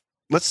 Well,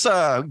 let's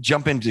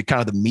jump into kind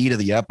of the meat of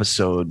the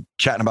episode,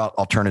 chatting about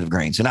alternative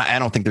grains. And I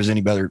don't think there's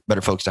any better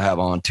folks to have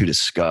on to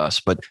discuss,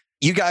 but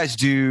you guys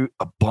do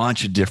a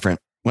bunch of different,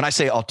 when I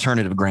say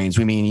alternative grains,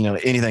 we mean,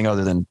 anything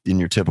other than in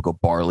your typical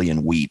barley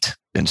and wheat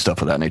and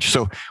stuff of that nature.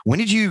 So when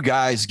did you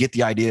guys get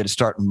the idea to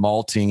start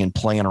malting and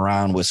playing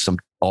around with some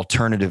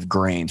alternative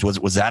grains?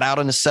 Was that out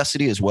of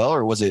necessity as well?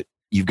 Or was it,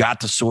 you've got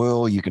the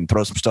soil, you can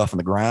throw some stuff in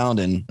the ground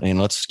and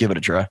let's give it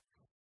a try?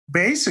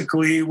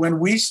 Basically, when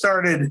we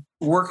started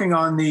working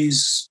on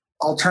these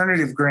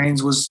alternative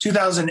grains was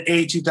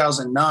 2008,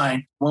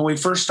 2009, when we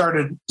first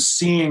started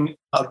seeing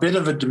a bit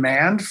of a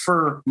demand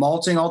for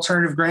malting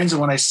alternative grains.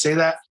 And when I say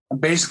that, I'm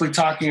basically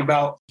talking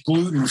about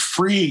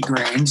gluten-free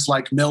grains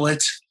like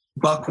millet,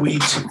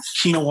 buckwheat,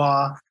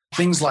 quinoa,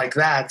 things like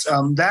that.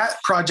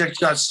 That project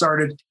got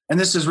started, and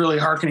this is really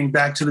harkening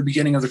back to the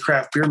beginning of the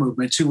craft beer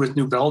movement too, with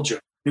New Belgium.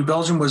 New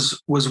Belgium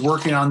was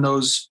working on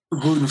those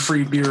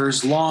gluten-free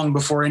beers long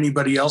before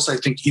anybody else, I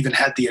think, even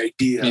had the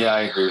idea. Yeah,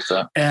 I agree with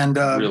that. And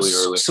really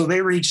early. So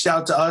they reached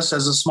out to us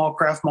as a small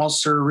craft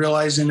maltster,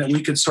 realizing that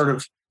we could sort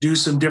of do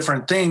some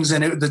different things.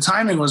 And the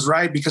timing was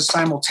right because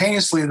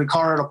simultaneously the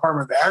Colorado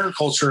Department of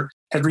Agriculture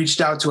had reached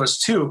out to us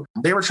too.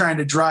 They were trying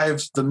to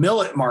drive the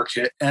millet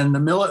market, and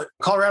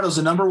Colorado is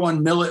the number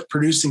one millet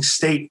producing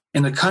state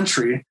in the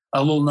country,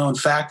 a little known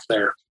fact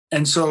there.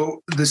 And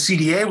so the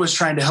CDA was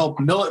trying to help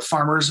millet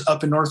farmers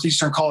up in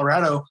northeastern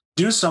Colorado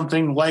do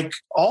something like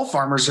all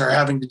farmers are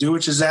having to do,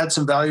 which is add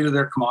some value to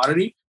their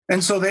commodity.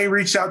 And so they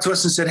reached out to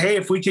us and said, hey,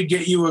 if we could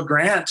get you a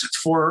grant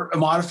for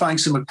modifying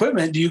some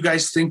equipment, do you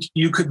guys think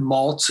you could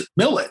malt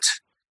millet?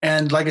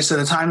 And like I said,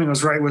 the timing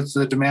was right with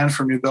the demand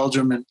from New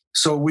Belgium. And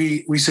so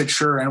we said,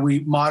 sure. And we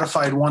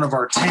modified one of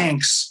our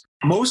tanks.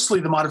 Mostly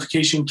the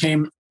modification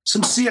came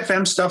some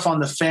CFM stuff on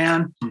the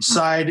fan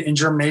side in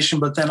germination,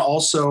 but then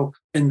also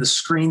in the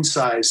screen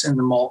size in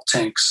the malt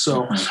tanks.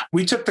 So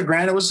we took the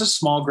grant. It was a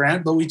small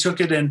grant, but we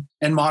took it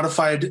and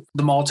modified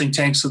the malting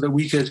tank so that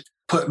we could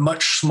put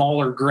much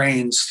smaller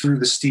grains through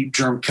the steep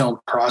germ kiln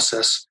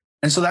process.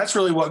 And so that's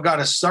really what got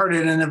us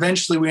started. And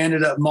eventually we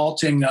ended up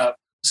malting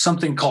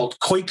something called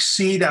koik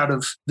seed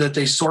that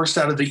they sourced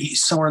out of the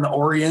east, somewhere in the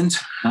Orient.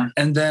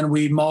 And then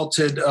we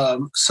malted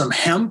some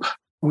hemp.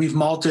 We've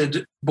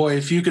malted, boy,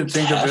 if you can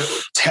think of it,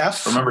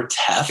 teff. Remember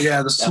teff?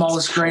 Yeah, the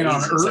smallest grain on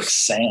earth. It's like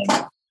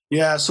sand.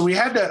 Yeah, so we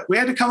had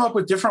to come up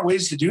with different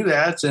ways to do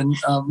that. And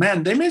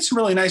man, they made some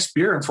really nice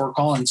beer in Fort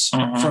Collins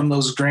from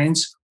those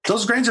grains.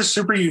 Those grains are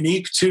super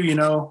unique too.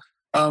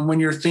 When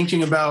you're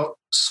thinking about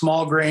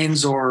small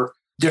grains or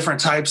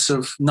different types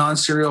of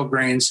non-cereal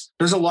grains,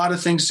 there's a lot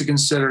of things to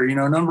consider.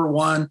 Number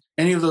one,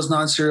 any of those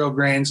non-cereal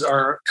grains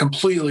are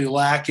completely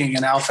lacking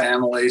in alpha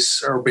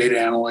amylase or beta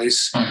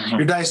amylase.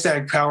 Your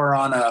diastatic power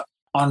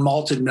on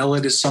malted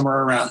millet is somewhere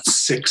around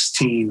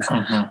 16,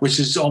 which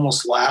is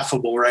almost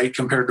laughable, right,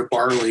 compared to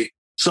barley.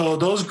 So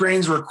those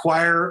grains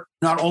require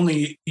not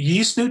only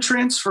yeast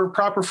nutrients for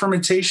proper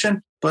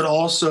fermentation, but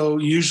also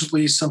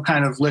usually some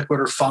kind of liquid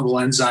or fungal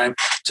enzyme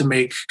to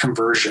make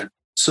conversion.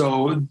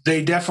 So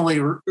they definitely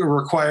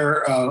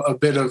require a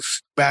bit of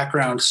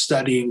background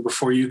studying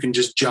before you can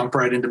just jump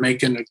right into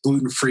making a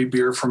gluten-free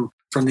beer from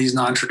these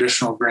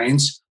non-traditional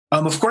grains.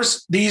 Of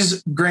course,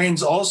 these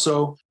grains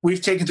also,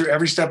 we've taken through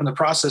every step in the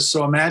process.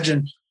 So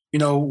imagine,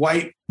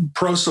 white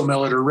proso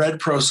millet or red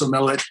proso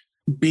millet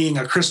being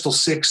a Crystal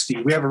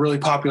 60. We have a really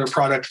popular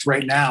product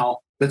right now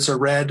that's a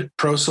red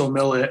proso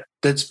millet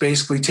that's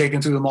basically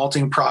taken through the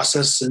malting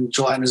process and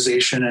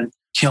gelatinization and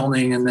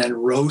kilning and then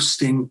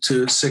roasting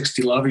to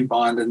 60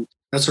 Lovibond. And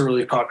that's a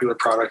really popular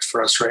product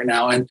for us right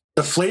now. And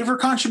the flavor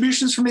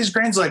contributions from these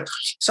grains, like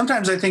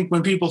sometimes I think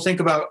when people think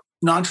about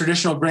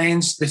non-traditional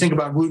grains, they think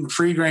about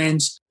gluten-free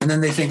grains, and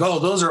then they think, oh,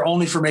 those are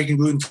only for making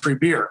gluten-free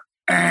beer.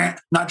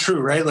 Not true,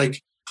 right?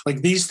 Like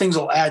these things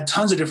will add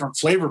tons of different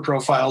flavor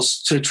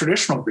profiles to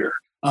traditional beer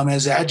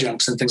as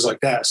adjuncts and things like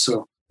that.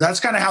 So that's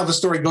kind of how the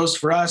story goes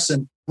for us.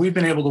 And we've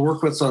been able to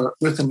work with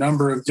a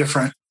number of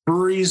different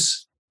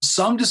breweries,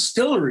 some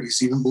distilleries,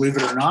 even, believe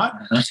it or not.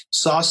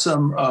 Saw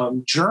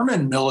some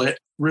German millet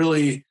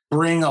really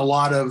bring a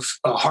lot of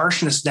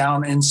harshness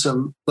down in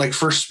some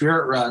first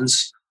spirit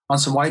runs on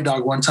some White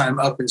Dog one time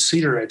up in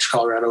Cedar Edge,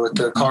 Colorado at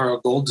the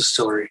Colorado Gold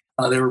Distillery.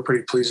 They were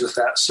pretty pleased with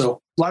that. So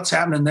lots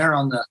happening there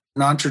on the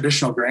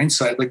non-traditional grain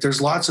side.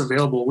 There's lots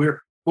available.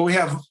 We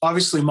have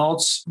obviously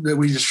malts that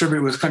we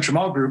distribute with Country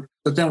Malt Group,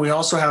 but then we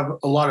also have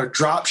a lot of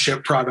drop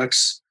ship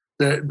products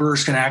that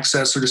brewers can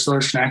access or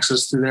distillers can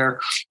access through there.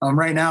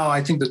 Right now,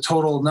 I think the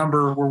total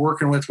number we're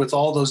working with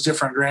all those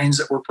different grains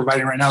that we're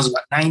providing right now is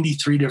about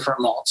 93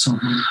 different malts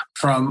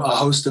from a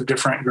host of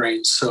different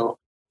grains. So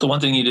the one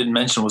thing you didn't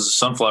mention was the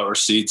sunflower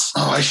seeds.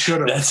 Oh, I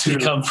should have. That's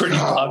become pretty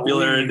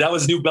popular. And that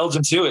was New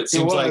Belgium too. It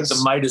seems like the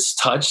Midas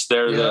touch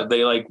there. Yeah.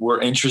 They were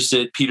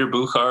interested. Peter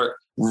Buchart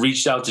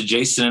reached out to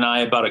Jason and I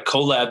about a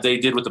collab they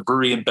did with a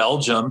brewery in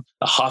Belgium,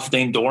 the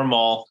Hofdane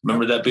Dormal.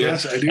 Remember that beer?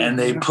 Yes, I do. And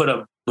they put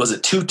was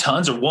it 2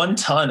 tons or 1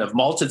 ton of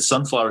malted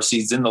sunflower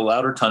seeds in the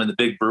louder ton in the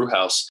big brew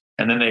house.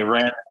 And then they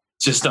ran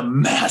just a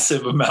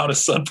massive amount of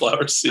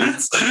sunflower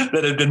seeds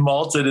that had been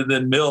malted and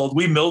then milled.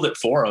 We milled it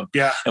for them.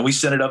 Yeah. And we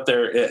sent it up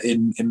there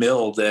in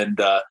milled.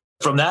 And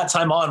from that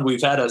time on,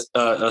 we've had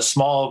a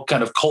small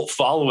kind of cult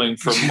following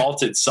for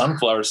malted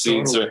sunflower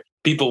seeds. Totally. Or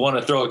people want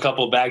to throw a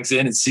couple of bags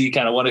in and see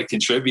kind of what it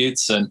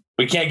contributes. And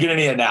we can't get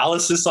any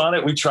analysis on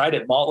it. We tried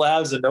at malt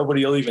labs and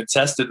nobody will even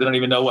test it. They don't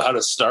even know how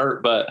to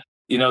start. But,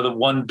 you know, the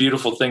one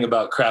beautiful thing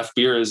about craft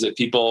beer is that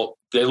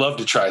they love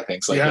to try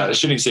things like that. I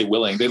shouldn't even say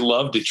willing. They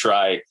love to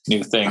try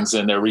new things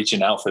and they're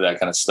reaching out for that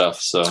kind of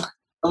stuff. So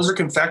those are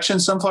confection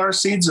sunflower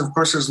seeds. Of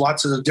course, there's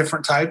lots of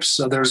different types.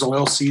 So there's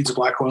oil seeds,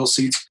 black oil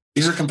seeds.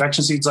 These are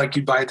confection seeds like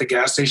you buy at the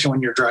gas station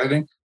when you're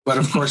driving. But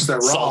of course, they're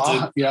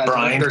raw.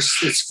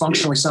 It's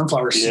functionally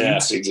sunflower seeds.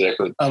 Yeah,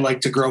 exactly.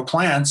 Like to grow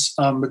plants.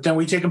 But then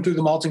we take them through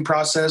the malting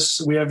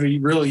process. We have a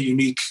really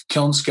unique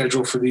kiln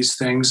schedule for these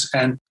things,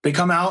 and they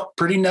come out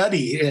pretty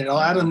nutty. It'll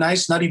add a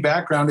nice nutty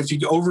background. If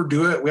you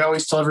overdo it, we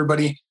always tell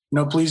everybody,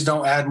 please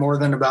don't add more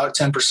than about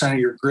 10% of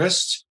your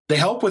grist. They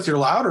help with your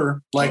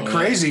lauter like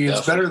crazy.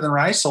 It's better than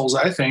rice hulls,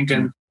 I think.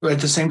 And at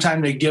the same time,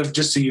 they give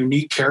just a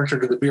unique character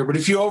to the beer. But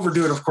if you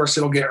overdo it, of course,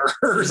 it'll get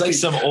earthy. It's like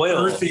some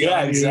oil.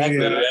 Yeah, exactly.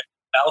 Yeah.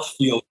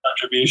 Mouthfeel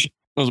contribution.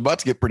 I was about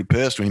to get pretty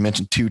pissed when you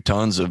mentioned 2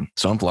 tons of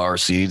sunflower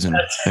seeds. And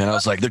I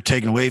was like, they're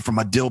taking away from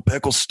my dill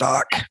pickle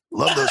stock.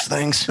 Love those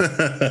things.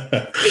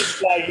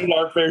 I eat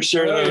our fair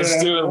share of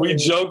those too. And we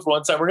joked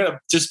one time, we're going to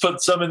just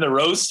put some in the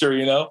roaster,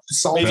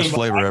 Best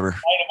flavor ever.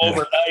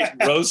 Overnight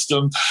and roast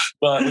them.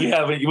 But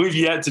we've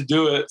yet to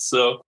do it.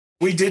 So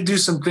we did do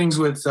some things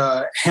with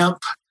hemp.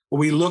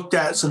 We looked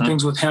at some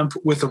things with hemp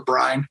with a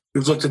brine.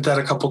 We've looked at that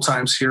a couple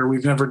times here.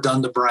 We've never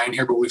done the brine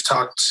here, but we've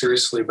talked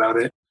seriously about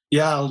it.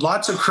 Yeah,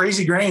 lots of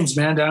crazy grains,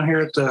 man, down here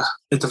at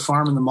the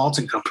farm and the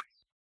malting company.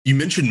 You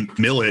mentioned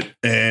millet,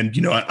 and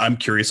I'm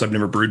curious. I've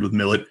never brewed with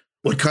millet.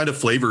 What kind of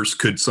flavors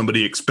could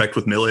somebody expect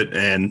with millet,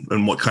 and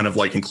what kind of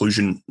like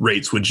inclusion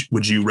rates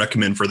would you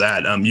recommend for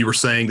that? You were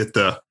saying that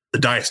the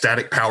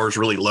diastatic power is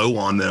really low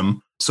on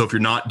them. So if you're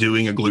not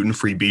doing a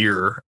gluten-free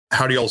beer,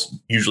 how do y'all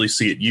usually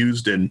see it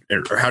used,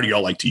 or how do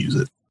y'all like to use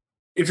it?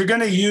 If you're going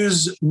to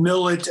use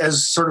millet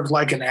as sort of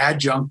like an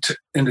adjunct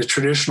in a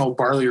traditional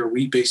barley or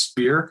wheat-based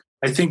beer,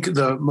 I think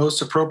the most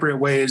appropriate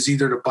way is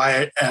either to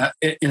buy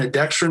it in a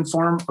dextrin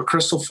form, a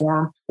crystal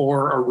form,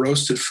 or a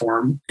roasted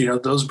form.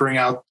 Those bring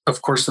out,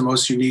 of course, the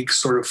most unique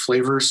sort of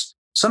flavors.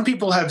 Some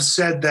people have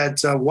said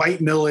that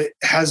white millet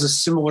has a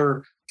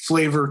similar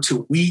flavor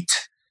to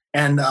wheat,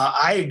 and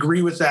I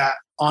agree with that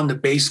on the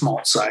base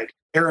malt side.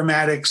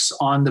 Aromatics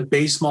on the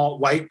base malt,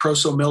 white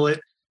proso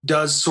millet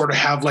does sort of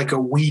have like a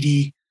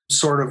wheaty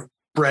sort of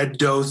bread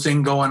dough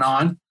thing going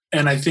on.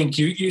 And I think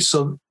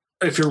so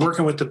if you're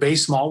working with the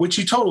base malt, which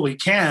you totally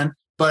can,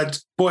 but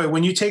boy,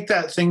 when you take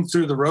that thing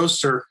through the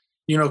roaster,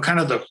 kind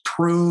of the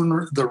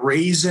prune, the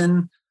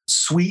raisin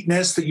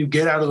sweetness that you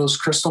get out of those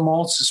crystal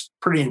malts is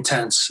pretty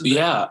intense.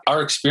 Yeah.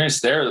 Our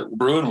experience there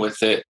brewing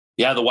with it.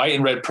 Yeah. The white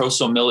and red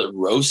proso millet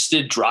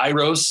roasted dry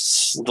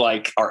roasts,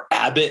 like our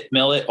Abbott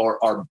millet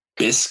or our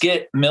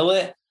biscuit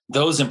millet.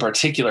 Those in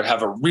particular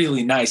have a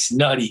really nice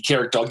nutty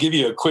character. I'll give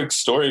you a quick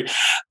story.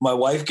 My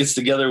wife gets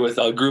together with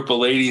a group of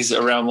ladies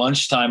around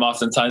lunchtime,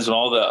 oftentimes when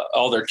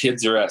all their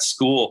kids are at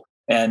school.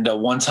 And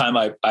one time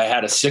I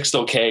had a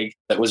 6.0 keg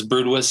that was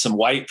brewed with some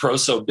white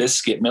proso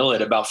biscuit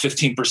millet, about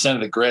 15% of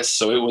the grist.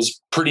 So it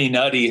was pretty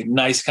nutty,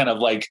 nice kind of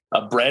like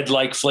a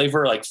bread-like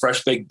flavor, like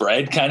fresh baked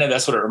bread kind of.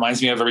 That's what it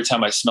reminds me of every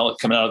time I smell it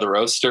coming out of the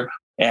roaster.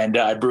 And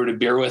I brewed a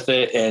beer with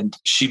it, and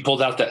she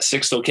pulled out that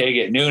 6.0 keg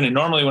at noon. And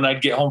normally when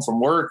I'd get home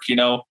from work,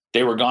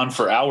 they were gone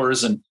for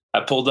hours, and I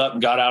pulled up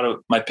and got out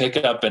of my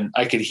pickup, and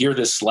I could hear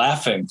this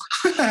laughing.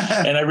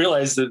 And I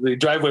realized that the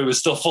driveway was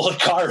still full of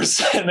cars,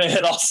 and they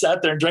had all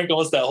sat there and drank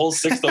almost that whole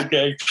 6.0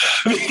 keg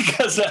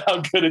because of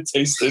how good it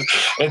tasted.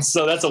 And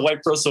so that's a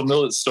white proso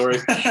millet story.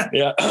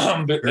 Yeah.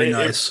 Very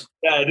nice.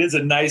 It is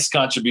a nice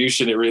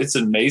contribution. It's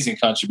an amazing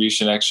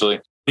contribution,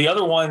 actually. The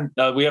other one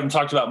we haven't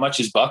talked about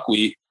much is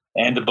buckwheat.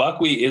 And the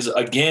buckwheat is,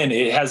 again,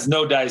 it has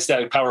no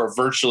diastatic power,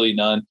 virtually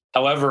none.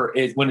 However,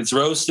 when it's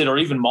roasted or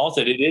even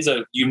malted, it is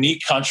a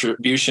unique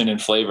contribution in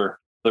flavor.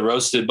 The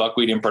roasted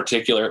buckwheat in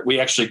particular, we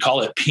actually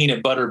call it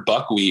peanut butter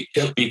buckwheat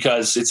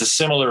because it's a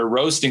similar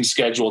roasting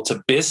schedule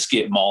to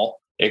biscuit malt,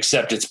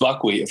 except it's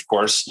buckwheat, of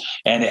course.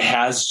 And it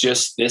has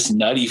just this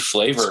nutty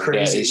flavor. It's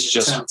crazy.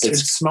 It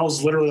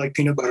smells literally like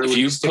peanut butter. If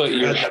you put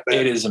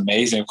it is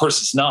amazing. Of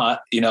course, it's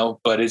not,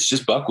 but it's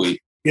just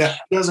buckwheat. Yeah,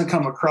 it doesn't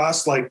come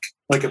across like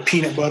a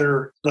peanut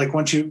butter, like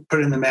once you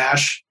put it in the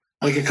mash,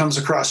 like it comes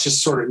across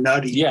just sort of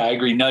nutty. Yeah, I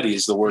agree. Nutty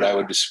is the word I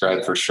would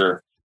describe for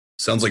sure.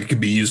 Sounds like it could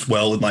be used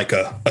well in like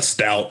a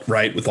stout,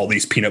 right? With all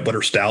these peanut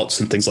butter stouts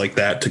and things like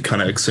that to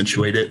kind of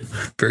accentuate it.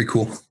 Very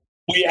cool.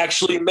 We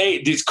actually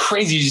made, it's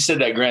crazy you said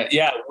that, Grant.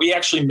 Yeah, we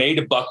actually made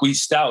a buckwheat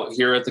stout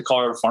here at the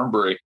Colorado Farm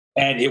Brewery,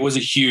 and it was a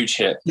huge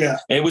hit. Yeah.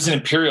 It was an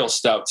imperial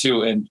stout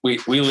too, and we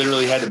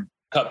literally had to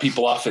cut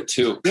people off it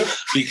too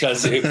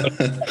because it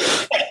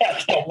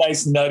had a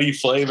nice nutty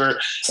flavor.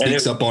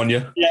 Sneaks up on you.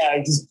 Yeah,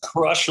 it's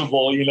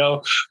crushable,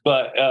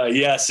 But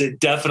yes, it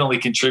definitely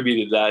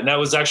contributed that. And that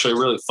was actually a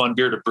really fun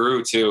beer to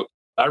brew too.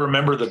 I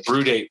remember the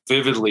brew date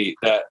vividly,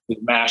 that the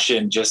mash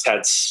in just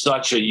had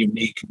such a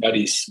unique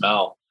nutty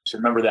smell. I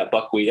remember that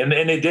buckwheat. And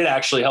it did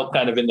actually help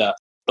kind of in the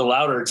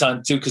louder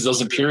ton too, because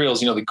those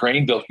Imperials, the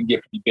grain bill can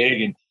get pretty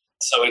big. And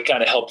so it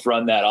kind of helped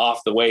run that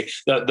off the way.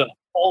 The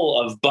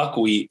hull of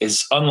buckwheat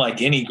is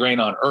unlike any grain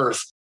on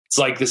earth. It's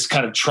like this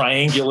kind of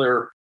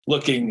triangular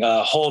looking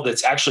hull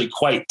that's actually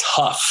quite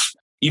tough.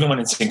 Even when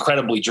it's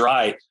incredibly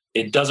dry,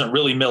 it doesn't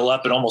really mill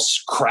up. It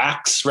almost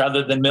cracks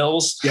rather than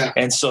mills. Yeah.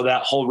 And so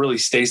that hull really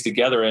stays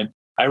together. And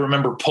I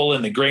remember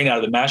pulling the grain out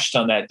of the mash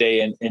tun that day,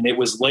 and it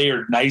was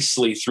layered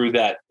nicely through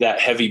that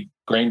heavy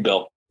grain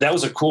bill. That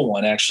was a cool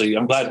one, actually.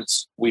 I'm glad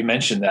we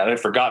mentioned that.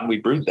 I'd forgotten we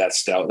brewed that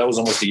stout. That was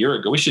almost a year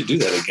ago. We should do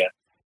that again.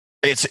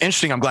 It's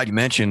interesting. I'm glad you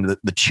mentioned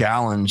the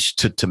challenge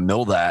to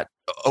mill that.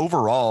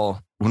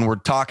 Overall, when we're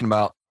talking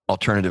about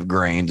alternative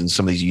grains and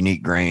some of these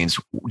unique grains,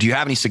 do you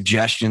have any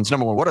suggestions?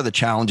 Number one, what are the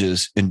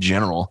challenges in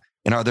general?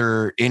 And are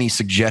there any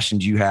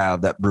suggestions you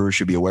have that brewers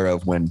should be aware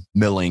of when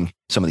milling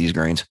some of these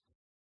grains?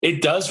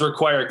 It does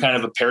require kind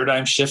of a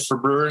paradigm shift for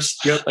brewers.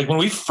 Yep. Like when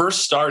we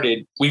first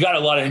started, we got a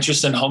lot of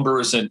interest in home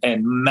brewers and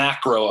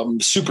macro,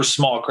 super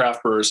small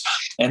craft brewers.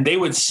 And they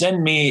would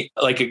send me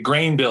like a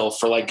grain bill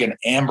for like an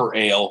amber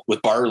ale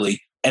with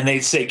barley. And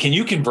they'd say, can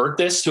you convert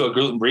this to a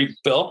gluten-free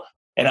bill?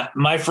 And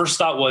my first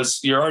thought was,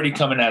 you're already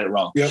coming at it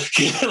wrong. Yep.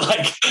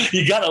 Like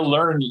you got to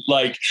learn,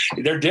 like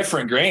they're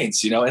different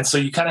grains, and so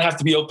you kind of have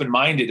to be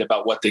open-minded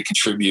about what they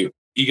contribute.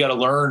 You got to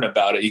learn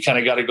about it. You kind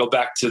of got to go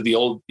back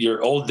to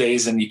your old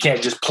days, and you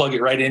can't just plug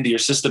it right into your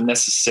system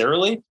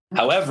necessarily.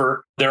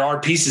 However, there are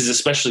pieces,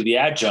 especially the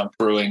adjunct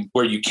brewing,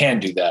 where you can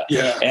do that.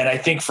 Yeah. And I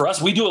think for us,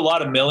 we do a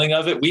lot of milling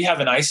of it. We have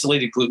an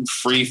isolated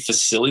gluten-free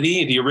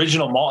facility. The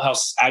original malt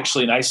house is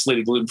actually an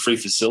isolated gluten-free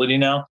facility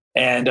now.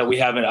 And we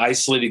have an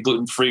isolated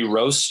gluten-free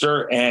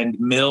roaster and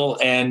mill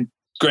and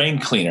grain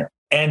cleaner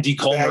and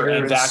deculmer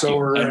and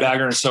vacuum and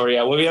bagger and sower.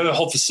 Yeah. Well, we have a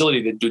whole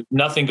facility that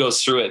nothing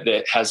goes through it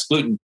that has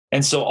gluten.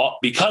 And so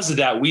because of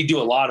that, we do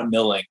a lot of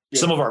milling. Yeah.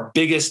 Some of our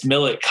biggest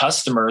millet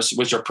customers,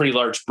 which are pretty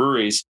large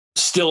breweries,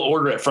 still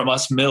order it from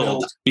us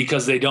milled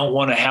because they don't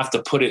want to have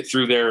to put it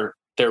through their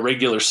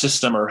regular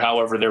system or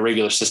however their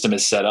regular system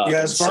is set up.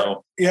 Yeah,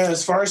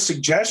 as far as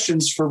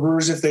suggestions for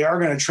brewers, if they are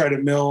going to try to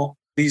mill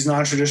these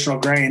non-traditional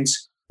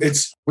grains,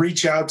 it's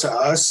reach out to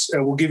us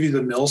and we'll give you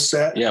the mill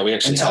set. Yeah, we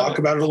actually and talk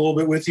about it a little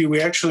bit with you.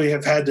 We actually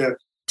have had to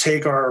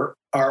take on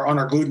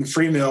our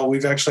gluten-free mill.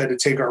 We've actually had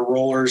to take our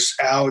rollers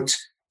out,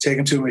 take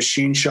them to a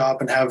machine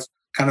shop and have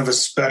kind of a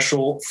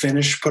special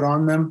finish put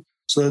on them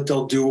so that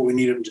they'll do what we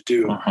need them to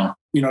do. Uh-huh.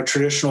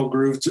 Traditional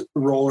grooved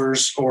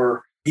rollers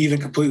or even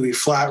completely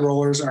flat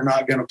rollers are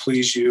not going to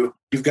please you.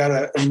 You've got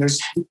to,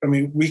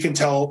 we can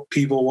tell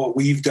people what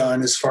we've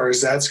done as far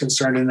as that's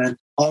concerned. And then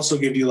also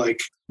give you like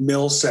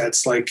mill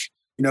sets. Like,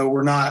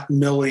 we're not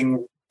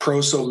milling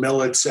Proso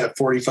millets at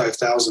 45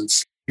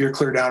 thousandths. You're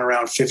clear down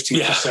around 15.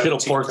 Yeah, it'll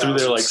pour through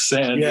there like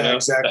sand. Yeah,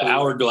 exactly. The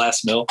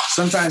hourglass mill.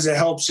 Sometimes it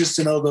helps just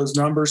to know those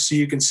numbers so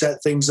you can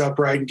set things up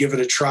right and give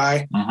it a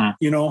try, and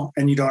you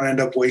don't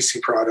end up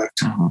wasting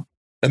product. Mm-hmm.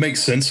 That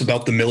makes sense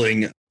about the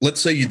milling. Let's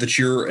say that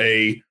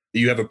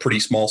you have a pretty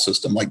small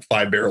system, like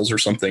 5 barrels or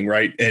something,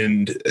 right?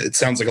 And it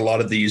sounds like a lot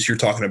of these you're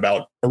talking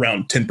about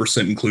around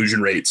 10% inclusion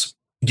rates.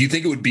 Do you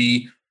think it would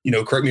be,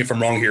 correct me if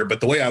I'm wrong here,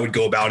 but the way I would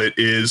go about it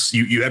is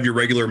you have your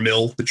regular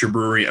mill that your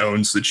brewery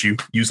owns that you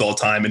use all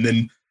the time, and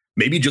then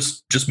maybe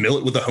just mill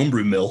it with a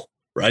homebrew mill,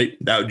 right?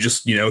 That would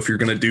just, if you're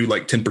going to do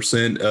like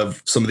 10%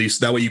 of some of these,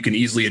 that way you can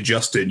easily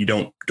adjust it. And you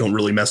don't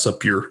really mess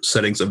up your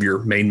settings of your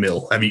main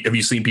mill. Have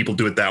you seen people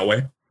do it that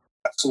way?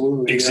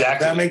 Absolutely.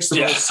 Exactly. Yeah. That makes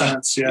the most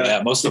sense. Yeah.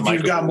 Yeah. Most of if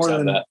you've got more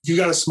than that. You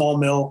got a small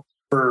mill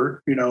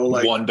for,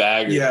 like 1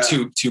 bag or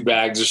two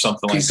bags or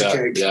something like that.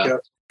 Cake. Yeah. Yep.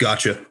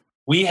 Gotcha.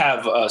 We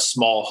have a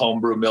small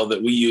homebrew mill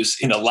that we use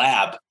in a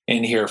lab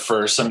in here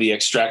for some of the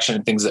extraction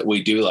and things that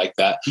we do like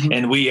that. Mm-hmm.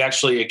 And we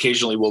actually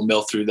occasionally will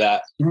mill through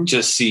that,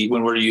 just see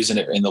when we're using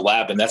it in the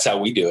lab. And that's how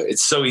we do it.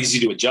 It's so easy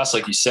to adjust.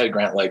 Like you said,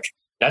 Grant, like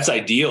that's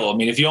ideal.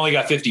 If you only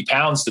got 50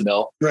 pounds to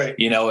mill, right?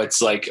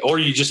 It's like, or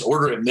you just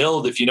order it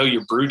milled. If you know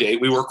your brew date,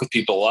 we work with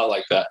people a lot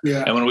like that.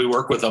 Yeah. And when we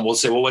work with them, we'll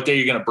say, well, what day are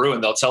you going to brew?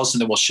 And they'll tell us,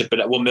 and then we'll ship it.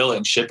 We'll mill it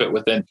and ship it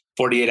within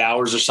 48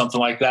 hours or something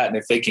like that. And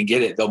if they can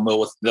get it,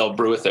 they'll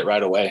brew with it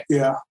right away.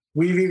 Yeah.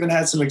 We've even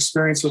had some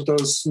experience with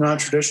those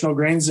non-traditional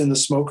grains in the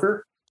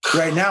smoker.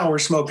 Right now we're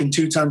smoking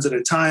 2 tons at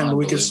a time, but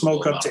we can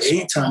smoke up to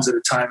 8 tons at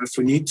a time if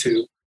we need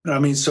to.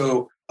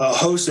 So a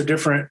host of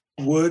different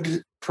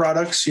wood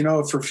products,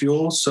 for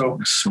fuel. So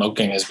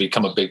smoking has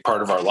become a big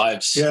part of our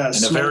lives in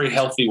a very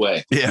healthy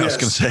way. Yeah, yes. I was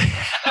going to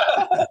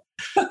say.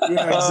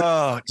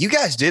 Exactly. You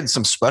guys did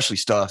some specialty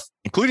stuff,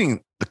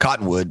 including the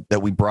cottonwood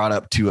that we brought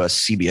up to a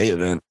CBA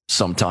event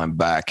sometime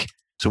back.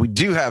 So we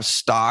do have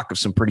stock of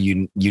some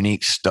pretty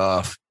unique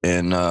stuff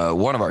in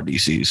one of our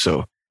DCs. So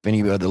if any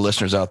of the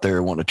listeners out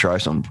there want to try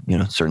some,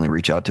 certainly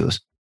reach out to us.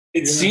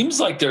 It seems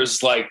like there's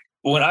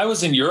when I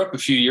was in Europe a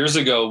few years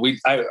ago,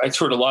 I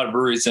toured a lot of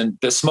breweries, and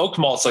the smoked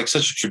malt's like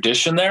such a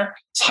tradition there.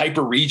 It's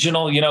hyper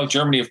regional,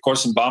 Germany, of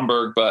course, in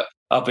Bamberg, but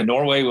up in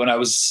Norway, when I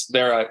was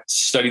there, I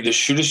studied the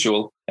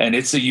Schudeschule, and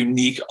it's a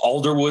unique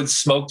Alderwood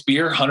smoked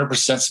beer,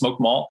 100%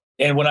 smoked malt.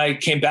 And when I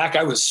came back,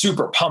 I was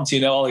super pumped,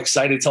 all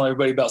excited, telling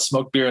everybody about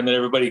smoked beer. And then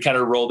everybody kind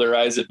of rolled their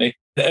eyes at me,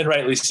 and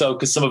rightly so,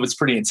 because some of it's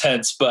pretty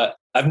intense. But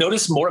I've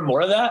noticed more and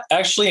more of that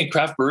actually in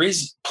craft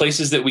breweries,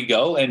 places that we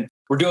go. And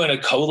we're doing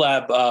a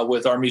collab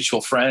with our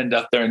mutual friend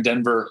up there in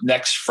Denver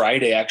next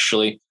Friday,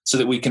 actually, so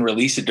that we can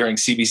release it during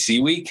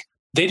CBC week.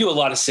 They do a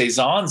lot of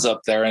Saisons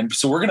up there. And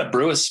so we're going to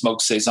brew a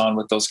smoked Saison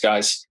with those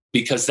guys,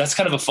 because that's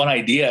kind of a fun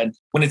idea. And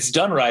when it's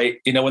done right,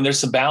 when there's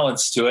some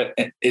balance to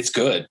it, it's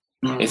good.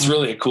 Mm-hmm. It's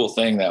really a cool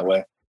thing that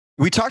way.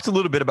 We talked a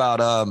little bit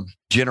about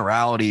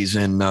generalities,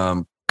 and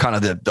kind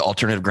of the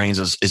alternative grains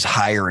is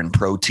higher in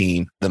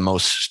protein than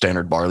most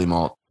standard barley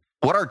malt.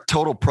 What are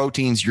total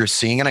proteins you're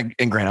seeing?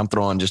 And Grant, I'm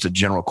throwing just a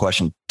general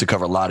question to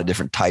cover a lot of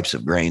different types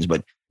of grains,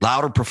 but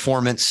louder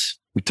performance,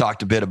 we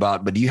talked a bit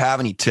about, but do you have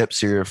any tips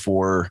here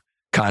for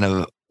kind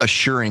of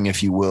assuring,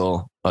 if you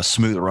will, a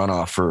smooth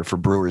runoff for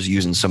brewers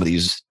using some of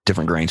these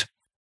different grains?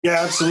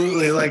 Yeah,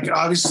 absolutely. Like,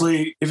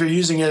 obviously, if you're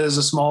using it as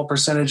a small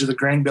percentage of the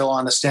grain bill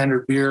on a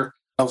standard beer,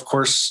 of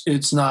course,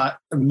 it's not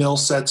mill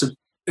sets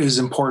is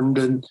important,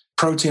 and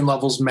protein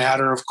levels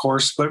matter, of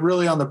course, but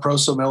really on the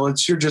Proso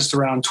millets, you're just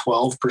around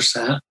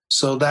 12%.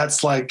 So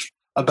that's like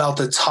about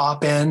the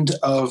top end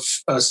of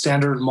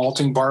standard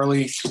malting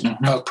barley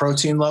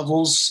protein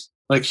levels.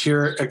 Like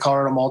here at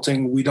Colorado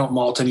Malting, we don't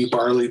malt any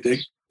barley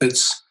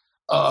that's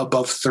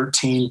above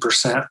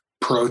 13%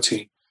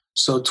 protein.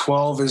 So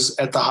 12 is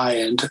at the high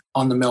end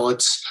on the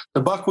millets.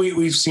 The buckwheat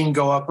we've seen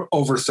go up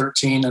over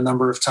 13 a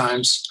number of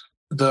times.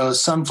 The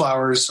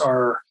sunflowers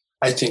are,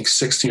 I think,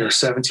 16 or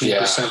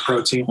 17%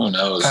 protein. Who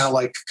knows? Kind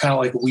of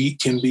like wheat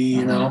can be,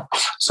 you know.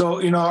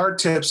 So, our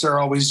tips are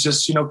always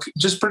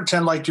just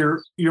pretend like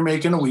you're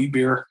making a wheat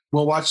beer.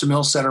 We'll watch the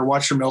mill set, or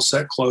watch your mill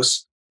set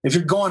close. If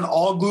you're going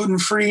all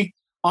gluten-free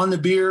on the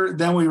beer,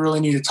 then we really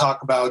need to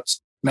talk about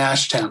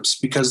mash temps,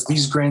 because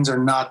these grains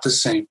are not the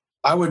same.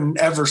 I wouldn't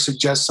ever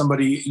suggest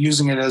somebody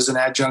using it as an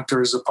adjunct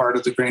or as a part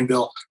of the grain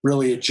bill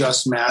really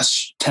adjust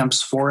mash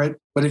temps for it.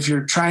 But if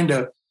you're trying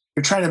to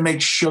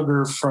make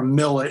sugar from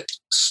millet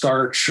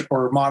starch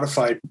or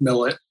modified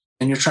millet,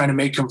 and you're trying to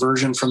make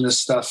conversion from this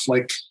stuff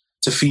like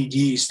to feed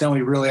yeast, then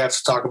we really have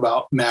to talk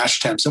about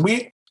mash temps. And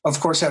we, of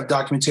course, have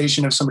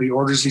documentation if somebody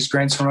orders these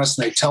grains from us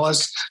and they tell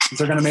us if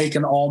they're going to make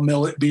an all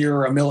millet beer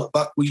or a millet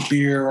buckwheat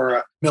beer or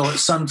a millet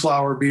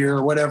sunflower beer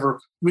or whatever.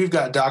 We've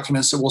got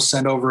documents that we'll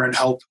send over and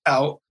help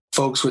out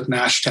folks with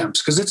mash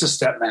temps, because it's a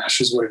step mash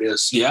is what it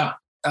is. Yeah.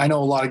 I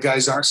know a lot of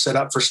guys aren't set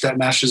up for step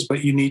mashes,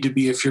 but you need to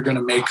be if you're going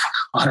to make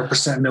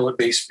 100%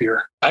 millet-based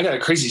beer. I got a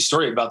crazy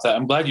story about that.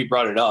 I'm glad you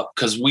brought it up,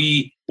 because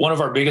one of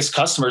our biggest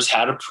customers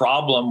had a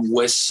problem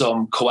with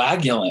some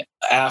coagulant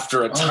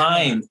after a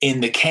time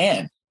in the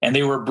can, and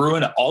they were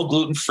brewing an all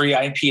gluten-free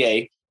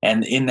IPA.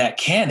 And in that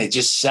can, it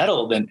just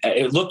settled, and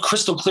it looked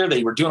crystal clear.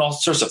 They were doing all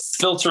sorts of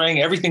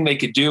filtering, everything they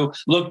could do,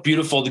 looked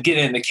beautiful, to get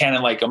it in the can.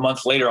 And like a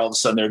month later, all of a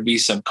sudden there'd be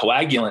some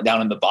coagulant down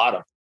in the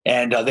bottom.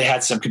 And they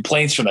had some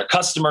complaints from their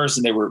customers,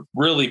 and they were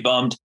really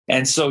bummed.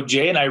 And so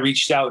Jay and I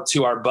reached out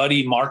to our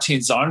buddy Martin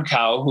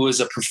Zornkow, who is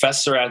a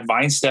professor at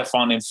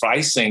Weinstefan in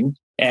Freising.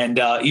 And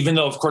even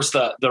though, of course,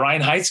 the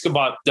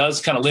Reinheitsgebot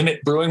does kind of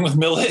limit brewing with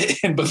millet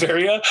in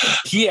Bavaria,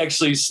 he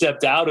actually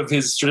stepped out of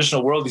his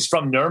traditional world. He's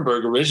from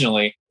Nuremberg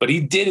originally, but he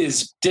did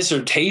his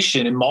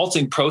dissertation in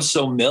malting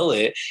Proso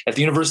millet at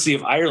the University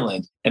of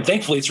Ireland. And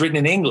thankfully, it's written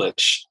in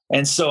English.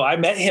 And so I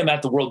met him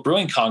at the World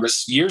Brewing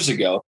Congress years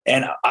ago.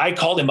 And I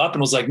called him up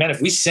and was like, man,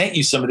 if we sent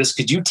you some of this,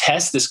 could you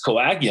test this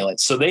coagulant?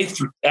 So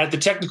at the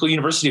Technical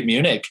University of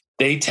Munich,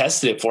 they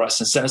tested it for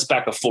us and sent us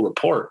back a full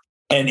report.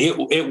 And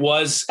it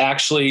was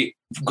actually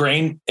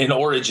grain in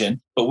origin,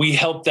 but we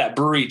helped that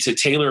brewery to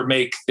tailor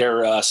make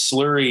their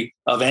slurry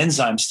of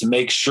enzymes to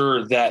make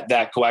sure that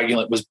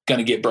coagulant was going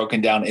to get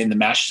broken down in the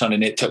mash tun,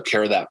 and it took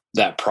care of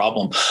that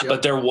problem. Yep.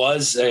 But there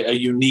was a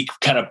unique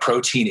kind of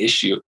protein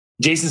issue.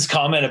 Jason's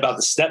comment about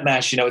the step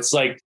mash, it's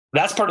like,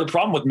 that's part of the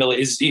problem with millet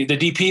is the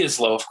DP is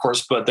low, of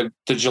course, but the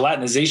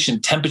gelatinization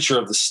temperature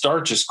of the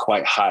starch is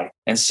quite high.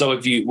 And so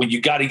when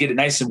you got to get it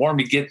nice and warm,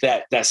 you get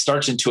that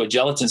starch into a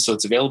gelatin, so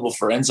it's available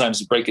for enzymes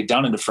to break it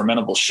down into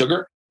fermentable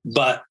sugar.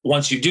 But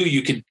once you do,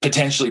 you could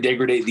potentially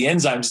degrade the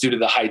enzymes due to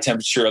the high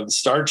temperature of the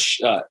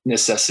starch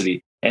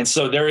necessity. And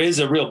so there is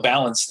a real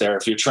balance there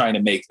if you're trying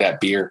to make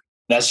that beer.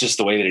 That's just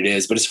the way that it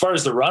is. But as far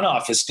as the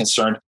runoff is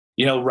concerned,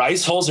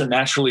 rice hulls are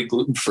naturally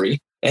gluten-free.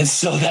 And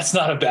so that's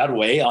not a bad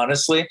way,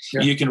 honestly.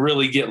 Yeah. You can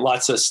really get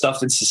lots of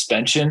stuff in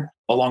suspension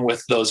along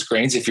with those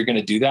grains if you're going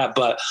to do that.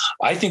 But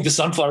I think the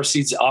sunflower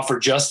seeds offer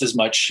just as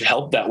much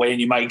help that way.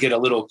 And you might get a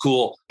little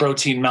cool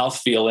protein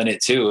mouthfeel in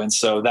it too. And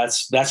so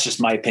that's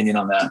just my opinion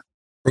on that.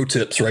 Pro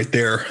tips right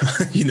there.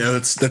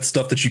 That's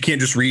stuff that you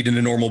can't just read in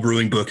a normal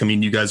brewing book. I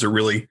mean, you guys are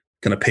really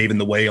kind of paving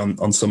the way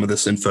on some of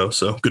this info.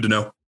 So good to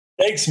know.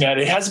 Thanks, man.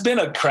 It has been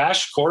a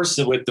crash course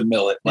with the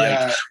millet.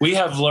 Like we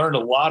have learned a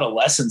lot of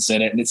lessons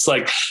in it. And it's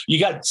like, you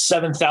got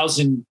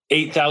 7,000,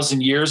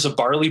 8,000 years of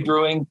barley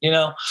brewing,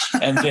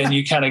 and then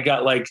you kind of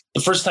got like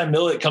the first time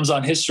millet comes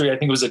on history, I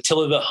think it was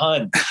Attila the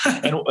Hun.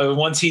 And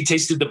once he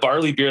tasted the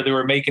barley beer they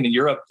were making in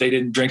Europe, they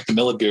didn't drink the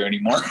millet beer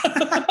anymore.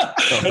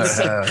 And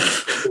so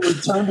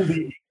return to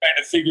the trying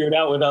to figure it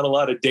out without a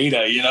lot of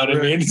data. You know what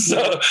I mean?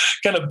 So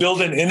kind of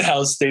building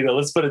in-house data.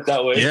 Let's put it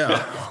that way.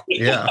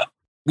 Yeah.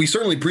 We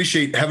certainly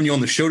appreciate having you on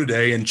the show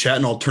today and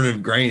chatting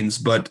alternative grains.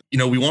 But,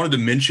 we wanted to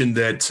mention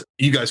that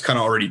you guys kind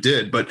of already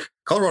did, but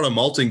Colorado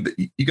Malting,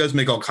 you guys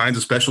make all kinds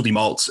of specialty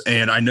malts.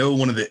 And I know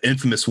one of the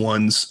infamous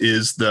ones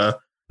is the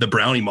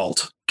brownie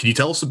malt. Can you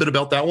tell us a bit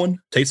about that one?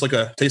 Tastes like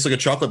a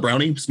chocolate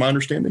brownie, is my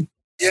understanding.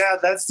 Yeah,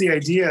 that's the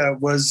idea,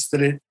 was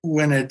that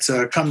when it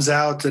comes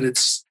out, that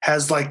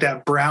has like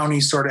that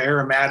brownie sort of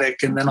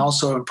aromatic, and then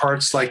also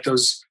imparts like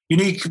those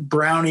unique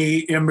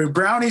brownie.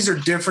 Brownies are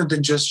different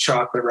than just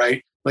chocolate,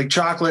 right? Like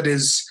chocolate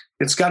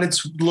it's got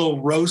its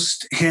little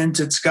roast hint.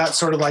 It's got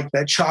sort of like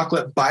that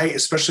chocolate bite,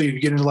 especially if you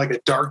get into like a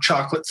dark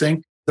chocolate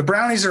thing. The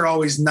brownies are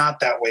always not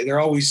that way. They're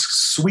always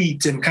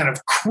sweet and kind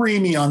of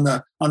creamy on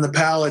the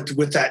palate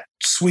with that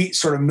sweet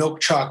sort of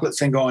milk chocolate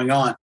thing going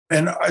on.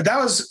 And that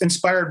was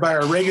inspired by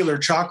our regular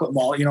chocolate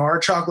malt. Our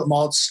chocolate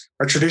malts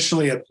are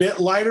traditionally a bit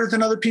lighter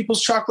than other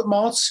people's chocolate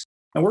malts.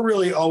 And we're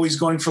really always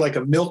going for like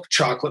a milk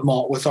chocolate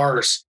malt with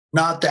ours,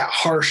 not that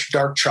harsh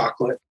dark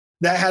chocolate.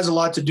 That has a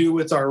lot to do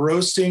with our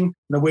roasting,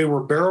 the way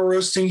we're barrel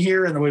roasting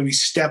here, and the way we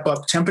step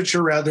up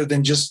temperature rather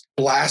than just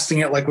blasting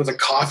it like with a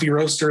coffee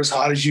roaster as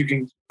hot as you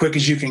can, quick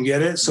as you can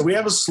get it. So we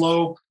have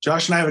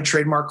Josh and I have a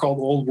trademark called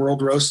Old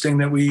World Roasting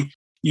that we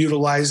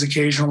utilize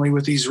occasionally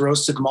with these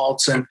roasted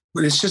malts. And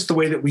it's just the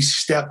way that we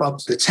step up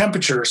the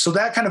temperature. So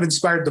that kind of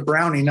inspired the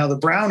brownie. Now the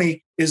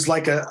brownie is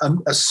like a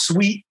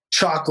sweet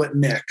chocolate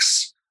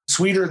mix.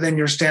 Sweeter than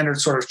your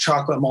standard sort of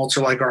chocolate malts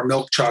or like our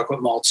milk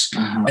chocolate malts.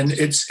 Mm-hmm. And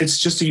it's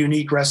just a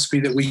unique recipe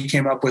that we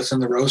came up with in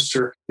the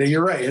roaster that,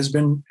 you're right, has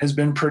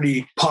been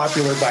pretty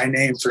popular by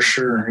name for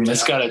sure.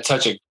 It's got a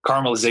touch of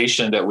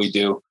caramelization that we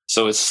do.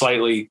 So it's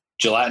slightly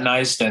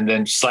gelatinized and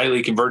then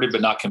slightly converted,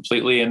 but not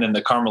completely. And then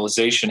the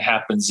caramelization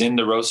happens in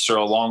the roaster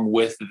along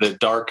with the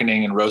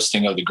darkening and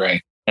roasting of the grain.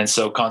 And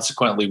so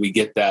consequently, we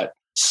get that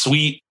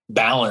sweet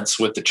balance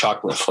with the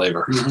chocolate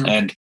flavor. Mm-hmm.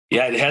 And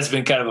yeah, it has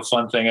been kind of a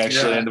fun thing,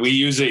 actually. Yeah. And we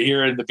use it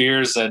here in the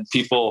beers and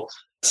people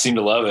seem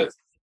to love it.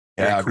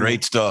 Yeah, cool.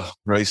 Great stuff.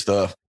 Great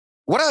stuff.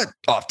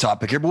 Off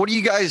topic here, but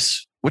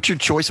what's your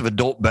choice of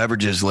adult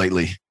beverages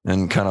lately?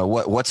 And kind of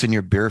what's in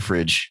your beer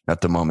fridge at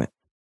the moment?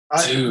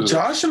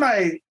 Josh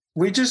and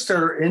we just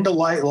are into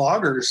light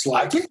lagers.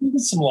 I've been drinking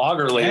some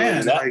lager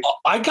lately.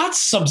 I got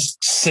some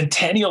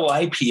Centennial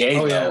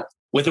IPA, though.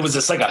 It was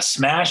just like a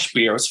smash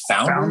beer. It was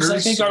Founders. I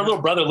think our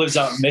little brother lives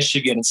out in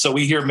Michigan. And so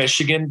we hear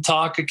Michigan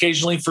talk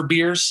occasionally for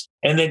beers.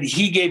 And then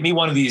he gave me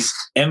one of these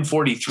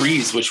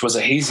M43s, which was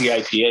a hazy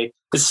IPA.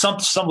 It's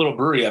some little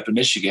brewery up in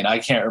Michigan. I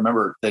can't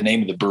remember the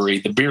name of the brewery.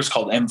 The beer's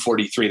called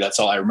M43. That's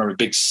all I remember.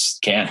 Big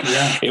can.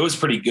 Yeah. It was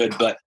pretty good,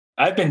 but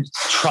I've been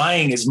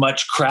trying as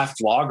much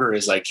craft lager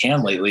as I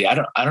can lately. I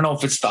don't know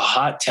if it's the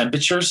hot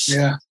temperatures.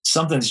 Yeah.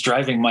 Something's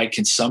driving my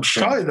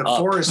consumption. Probably the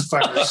forest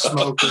fire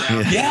smoke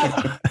around.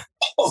 Yeah.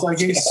 It's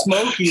like it's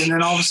smoky, and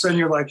then all of a sudden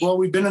you're like, well,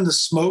 we've been in the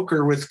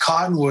smoker with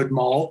cottonwood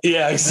malt.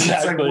 Yeah,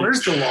 exactly. It's like,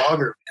 where's the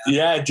lager, man?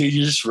 Yeah, dude,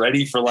 you're just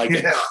ready for like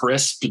a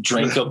crisp,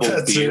 drinkable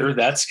beer.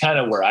 That's kind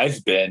of where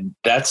I've been.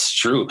 That's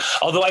true.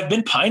 Although I've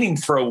been pining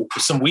for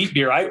some wheat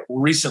beer. I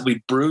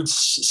recently brewed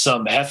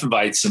some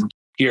Hefeweizen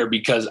here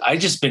because I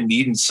just been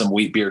needing some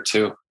wheat beer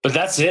too. But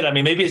that's it. I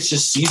mean, maybe it's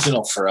just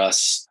seasonal for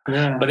us.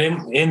 Yeah. But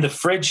in the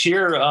fridge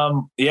here,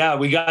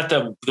 we got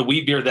the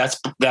wheat beer. That's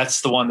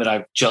the one that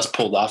I've just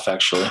pulled off,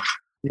 actually.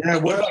 Yeah.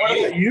 What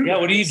about you? Yeah.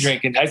 What are you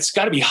drinking? It's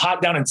got to be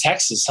hot down in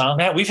Texas, huh?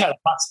 Man, we've had a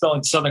hot spell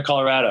in Southern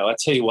Colorado. I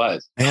tell you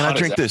what. Man, I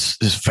drink this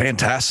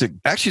fantastic.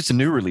 Actually, it's a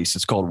new release.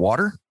 It's called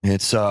Water.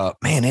 It's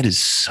it is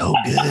so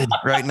good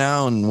right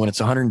now. And when it's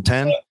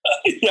 110.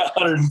 Yeah,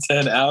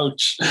 110.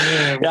 Ouch.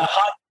 Yeah,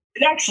 hot.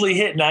 It actually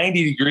hit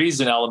 90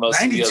 degrees in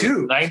Alamosa.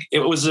 92. It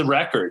was a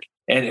record.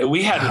 And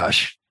we had the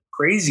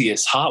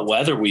craziest hot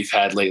weather we've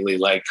had lately,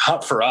 like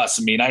hot for us.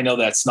 I mean, I know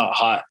that's not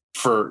hot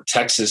for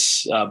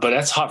Texas, but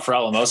that's hot for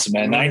Alamosa,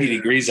 man. 90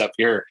 degrees up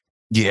here.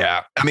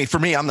 Yeah. I mean, for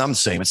me, I'm the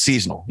same. It's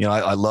seasonal.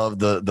 I love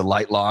the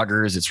light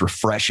lagers. It's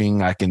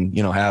refreshing. I can,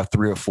 have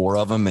 3 or 4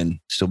 of them and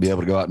still be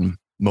able to go out and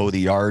mow the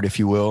yard, if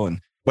you will.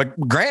 But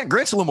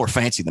Grant's a little more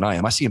fancy than I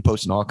am. I see him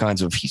posting all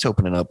kinds of, he's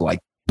opening up like,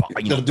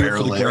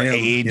 barrel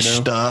aged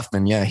stuff.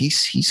 And yeah,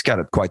 he's got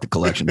quite the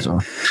collection. So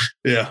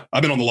yeah,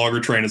 I've been on the lager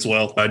train as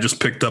well. I just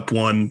picked up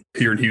one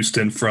here in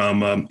Houston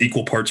from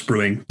Equal Parts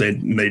Brewing. They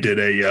did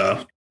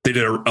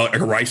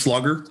a rice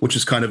lager, which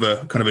is kind of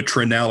a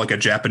trend now, like a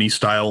Japanese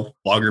style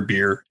lager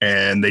beer.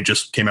 And they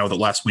just came out with it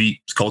last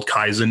week. It's called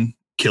Kaizen.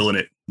 Killing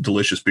it.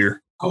 Delicious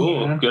beer.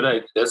 Oh, good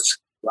idea. That's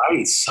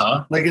rice,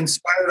 huh? Like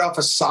inspired off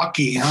of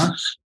sake, huh?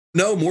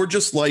 No, more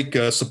just like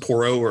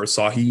Sapporo or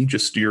Asahi,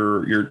 just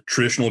your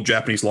traditional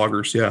Japanese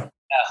lagers. Yeah.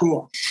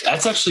 Cool.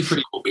 That's actually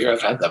pretty cool beer.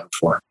 I've had that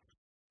before.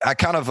 I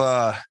kind of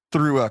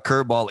threw a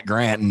curveball at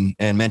Grant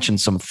and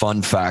mentioned some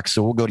fun facts.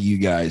 So we'll go to you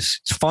guys.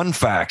 It's fun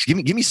facts.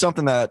 Give me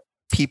something that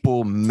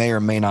people may or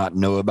may not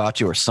know about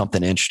you, or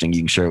something interesting you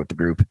can share with the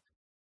group.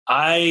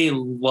 I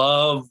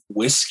love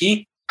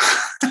whiskey.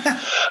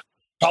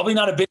 Probably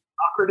not a big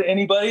shocker to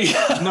anybody.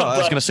 No, I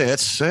was going to say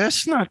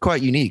that's not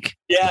quite unique.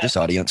 Yeah, to this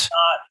audience.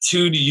 Not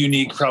too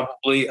unique,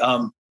 probably.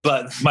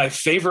 But my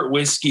favorite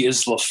whiskey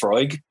is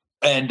Lafroig,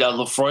 and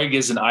Lafroig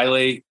is an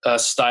Islay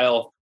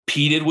style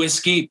peated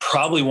whiskey,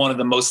 probably one of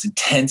the most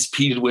intense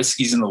peated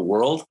whiskeys in the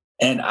world.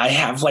 And I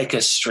have like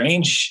a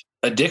strange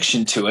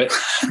addiction to it,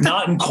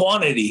 not in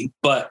quantity,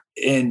 but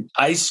in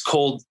ice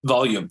cold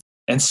volume.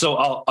 And so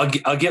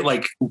I'll get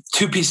like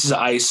 2 pieces of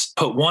ice,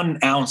 put 1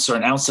 ounce or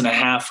 1.5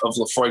 ounces of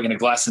Lafroig in a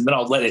glass, and then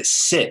I'll let it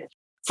sit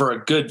for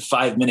a good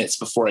 5 minutes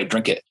before I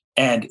drink it.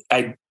 And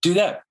I do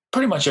that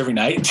pretty much every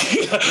night,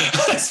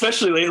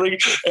 especially lately.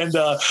 And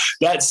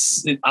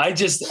I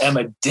just am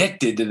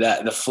addicted to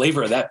that, the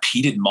flavor of that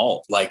peated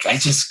malt. Like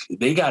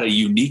they got a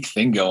unique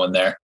thing going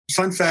there.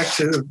 Fun fact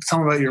to tell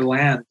me about your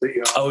land that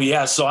you own. Oh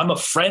yeah. So I'm a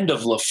friend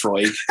of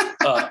Lafroig.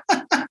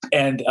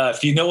 And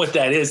if you know what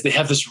that is, they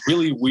have this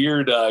really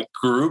weird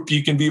group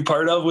you can be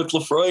part of with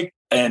Lafroig.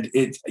 And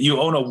you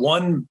own a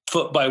 1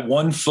 foot by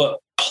 1 foot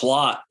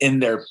plot in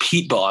their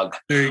peat bog.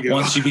 There you go.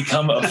 Once you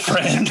become a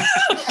friend.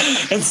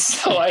 And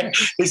so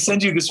they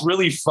send you this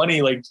really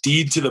funny like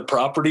deed to the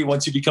property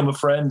once you become a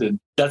friend. And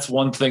that's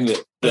one thing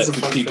that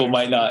people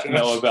might not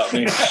know about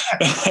me.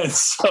 And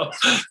so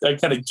I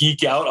kind of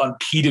geek out on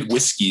peated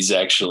whiskeys,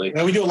 actually.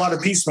 And we do a lot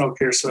of peat smoke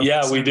here. So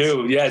yeah, we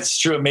do. Yeah, it's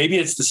true. Maybe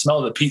it's the smell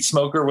of the peat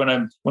smoker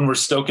when we're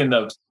stoking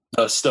the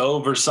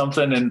stove or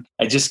something, and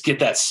I just get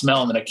that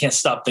smell, and then I can't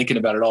stop thinking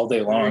about it all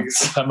day long.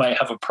 So I might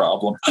have a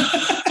problem.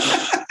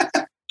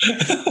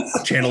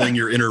 Channeling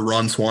your inner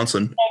Ron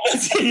Swanson.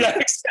 Yeah,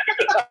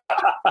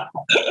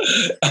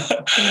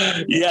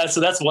 yeah,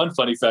 so that's one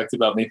funny fact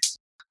about me.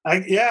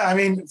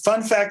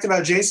 Fun fact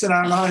about Jason.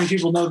 I don't know how many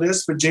people know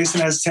this, but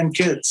Jason has 10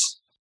 kids.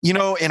 You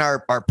know, in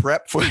our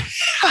prep for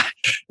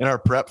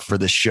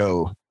this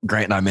show,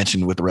 Grant and I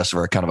mentioned with the rest of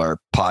our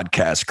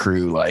podcast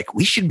crew, like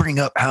we should bring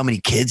up how many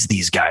kids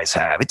these guys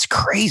have. It's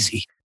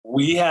crazy.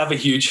 We have a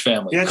huge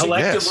family. Yeah,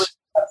 collectively,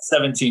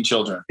 17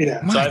 children. Yeah,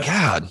 my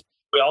God.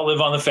 We all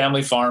live on the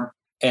family farm,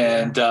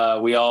 and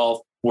we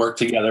all work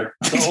together.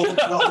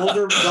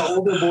 The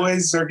older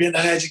boys are getting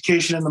an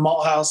education in the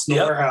malt house, the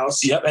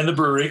warehouse. Yep, and the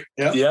brewery.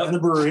 Yep, and the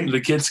brewery.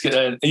 The kids,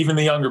 even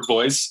the younger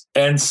boys,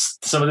 and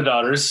some of the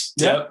daughters.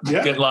 Yep.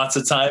 Get lots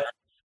of time.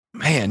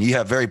 Man, you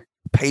have very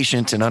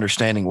patient and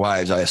understanding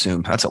wives, I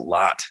assume. That's a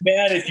lot.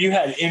 Man, if you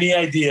had any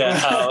idea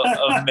how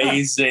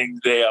amazing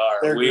they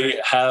are.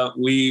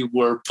 We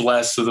were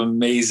blessed with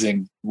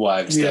amazing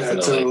wives,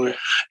 definitely. Totally.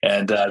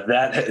 And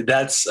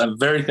that's I'm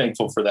very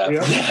thankful for that.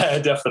 Yeah,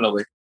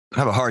 definitely. I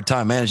have a hard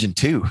time managing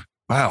 2.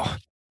 Wow.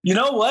 You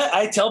know what?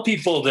 I tell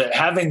people that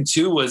having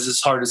 2 was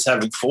as hard as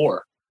having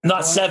 4.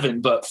 Not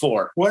 7, but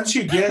 4. Once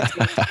you get,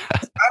 I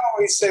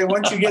always say,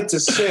 once you get to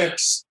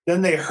 6,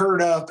 then they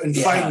herd up and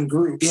fight in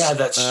groups. Yeah,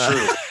 that's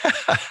true.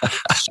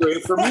 True.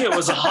 For me, it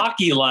was a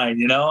hockey line.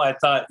 You know, I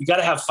thought you got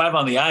to have 5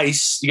 on the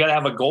ice. You got to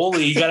have a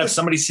goalie. You got to have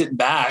somebody sitting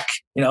back.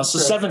 You know, so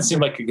 7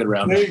 seemed like a good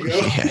round. There you go.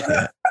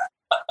 Yeah.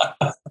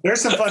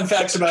 There's some fun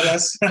facts about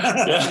us.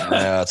 Yeah,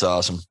 that's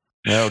awesome.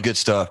 No, good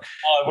stuff.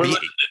 We're living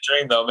the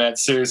dream, though, man.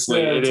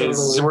 Seriously, it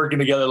is working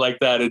together like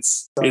that.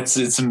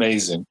 It's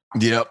amazing.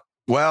 Yep.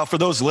 Well, for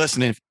those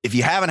listening, if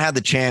you haven't had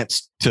the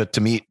chance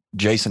to meet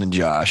Jason and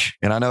Josh,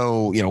 and I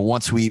know,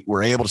 once we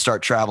were able to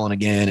start traveling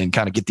again and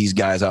kind of get these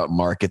guys out in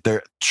market,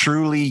 they're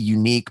truly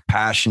unique,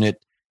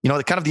 passionate,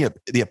 kind of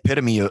the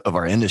epitome of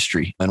our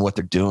industry and what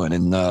they're doing,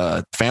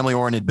 and family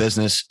oriented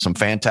business, some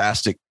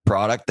fantastic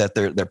product that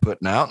they're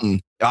putting out.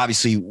 And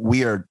obviously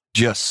we are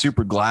just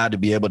super glad to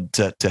be able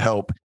to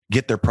help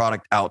get their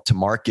product out to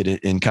market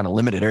in kind of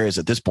limited areas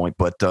at this point,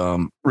 but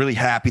really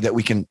happy that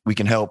we can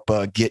help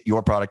get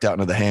your product out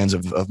into the hands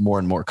of more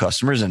and more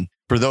customers. And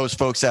for those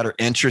folks that are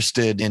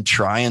interested in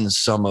trying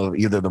some of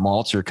either the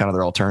malts or kind of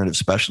their alternative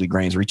specialty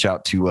grains, reach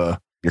out to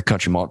your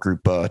Country Malt Group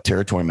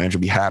territory manager.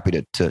 Be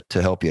happy to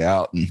help you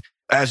out. And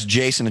as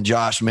Jason and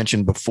Josh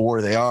mentioned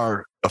before, they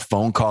are a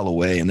phone call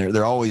away, and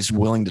they're always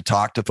willing to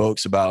talk to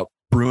folks about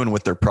brewing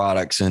with their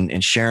products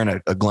and sharing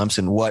a glimpse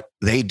in what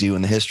they do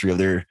in the history of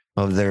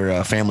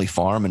their family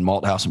farm and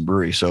malt house and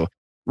brewery. So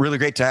really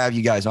great to have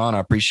you guys on. I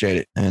appreciate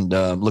it, and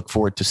look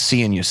forward to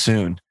seeing you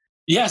soon.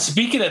 Yeah.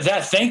 Speaking of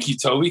that, thank you,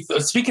 Toby.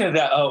 Speaking of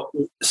that,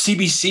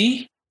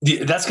 CBC,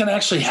 that's going to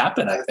actually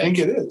happen. I think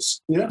it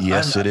is. Yeah.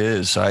 Yes, it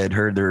is. I had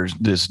heard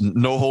there's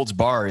no holds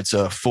bar. It's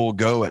a full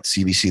go at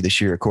CBC this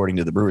year, according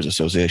to the Brewers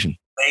Association.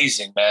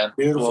 Amazing, man.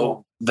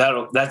 Beautiful.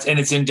 Well, and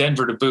it's in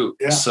Denver to boot.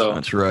 Yeah. So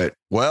that's right.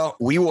 Well,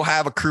 we will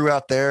have a crew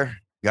out there,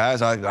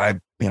 guys. I don't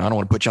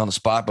want to put you on the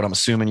spot, but I'm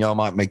assuming y'all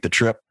might make the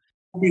trip.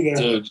 We'll be there.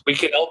 Dude, we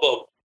can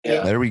elbow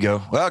Yeah. There we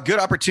go. Well, good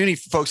opportunity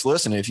for folks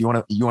listening. If you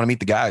want to meet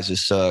the guys,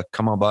 just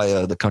come on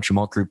by the Country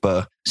Malt Group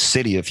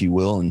city, if you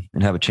will, and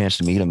have a chance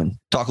to meet them and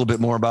talk a little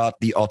bit more about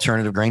the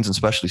alternative grains and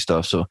specialty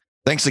stuff. So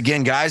thanks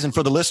again, guys. And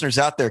for the listeners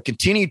out there,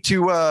 continue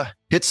to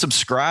hit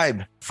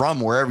subscribe from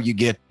wherever you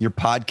get your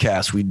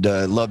podcasts. We'd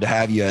love to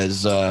have you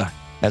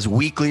as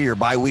weekly or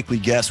bi-weekly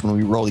guests when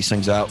we roll these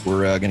things out.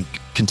 We're going to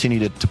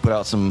continue to put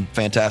out some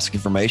fantastic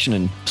information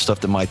and stuff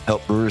that might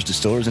help brewers,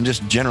 distillers, and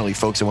just generally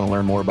folks that want to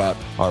learn more about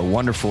our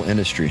wonderful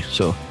industry.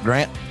 So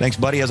Grant, thanks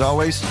buddy, as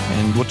always,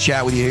 and we'll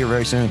chat with you here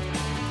very soon.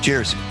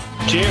 Cheers.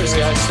 Cheers,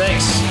 guys.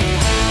 Thanks.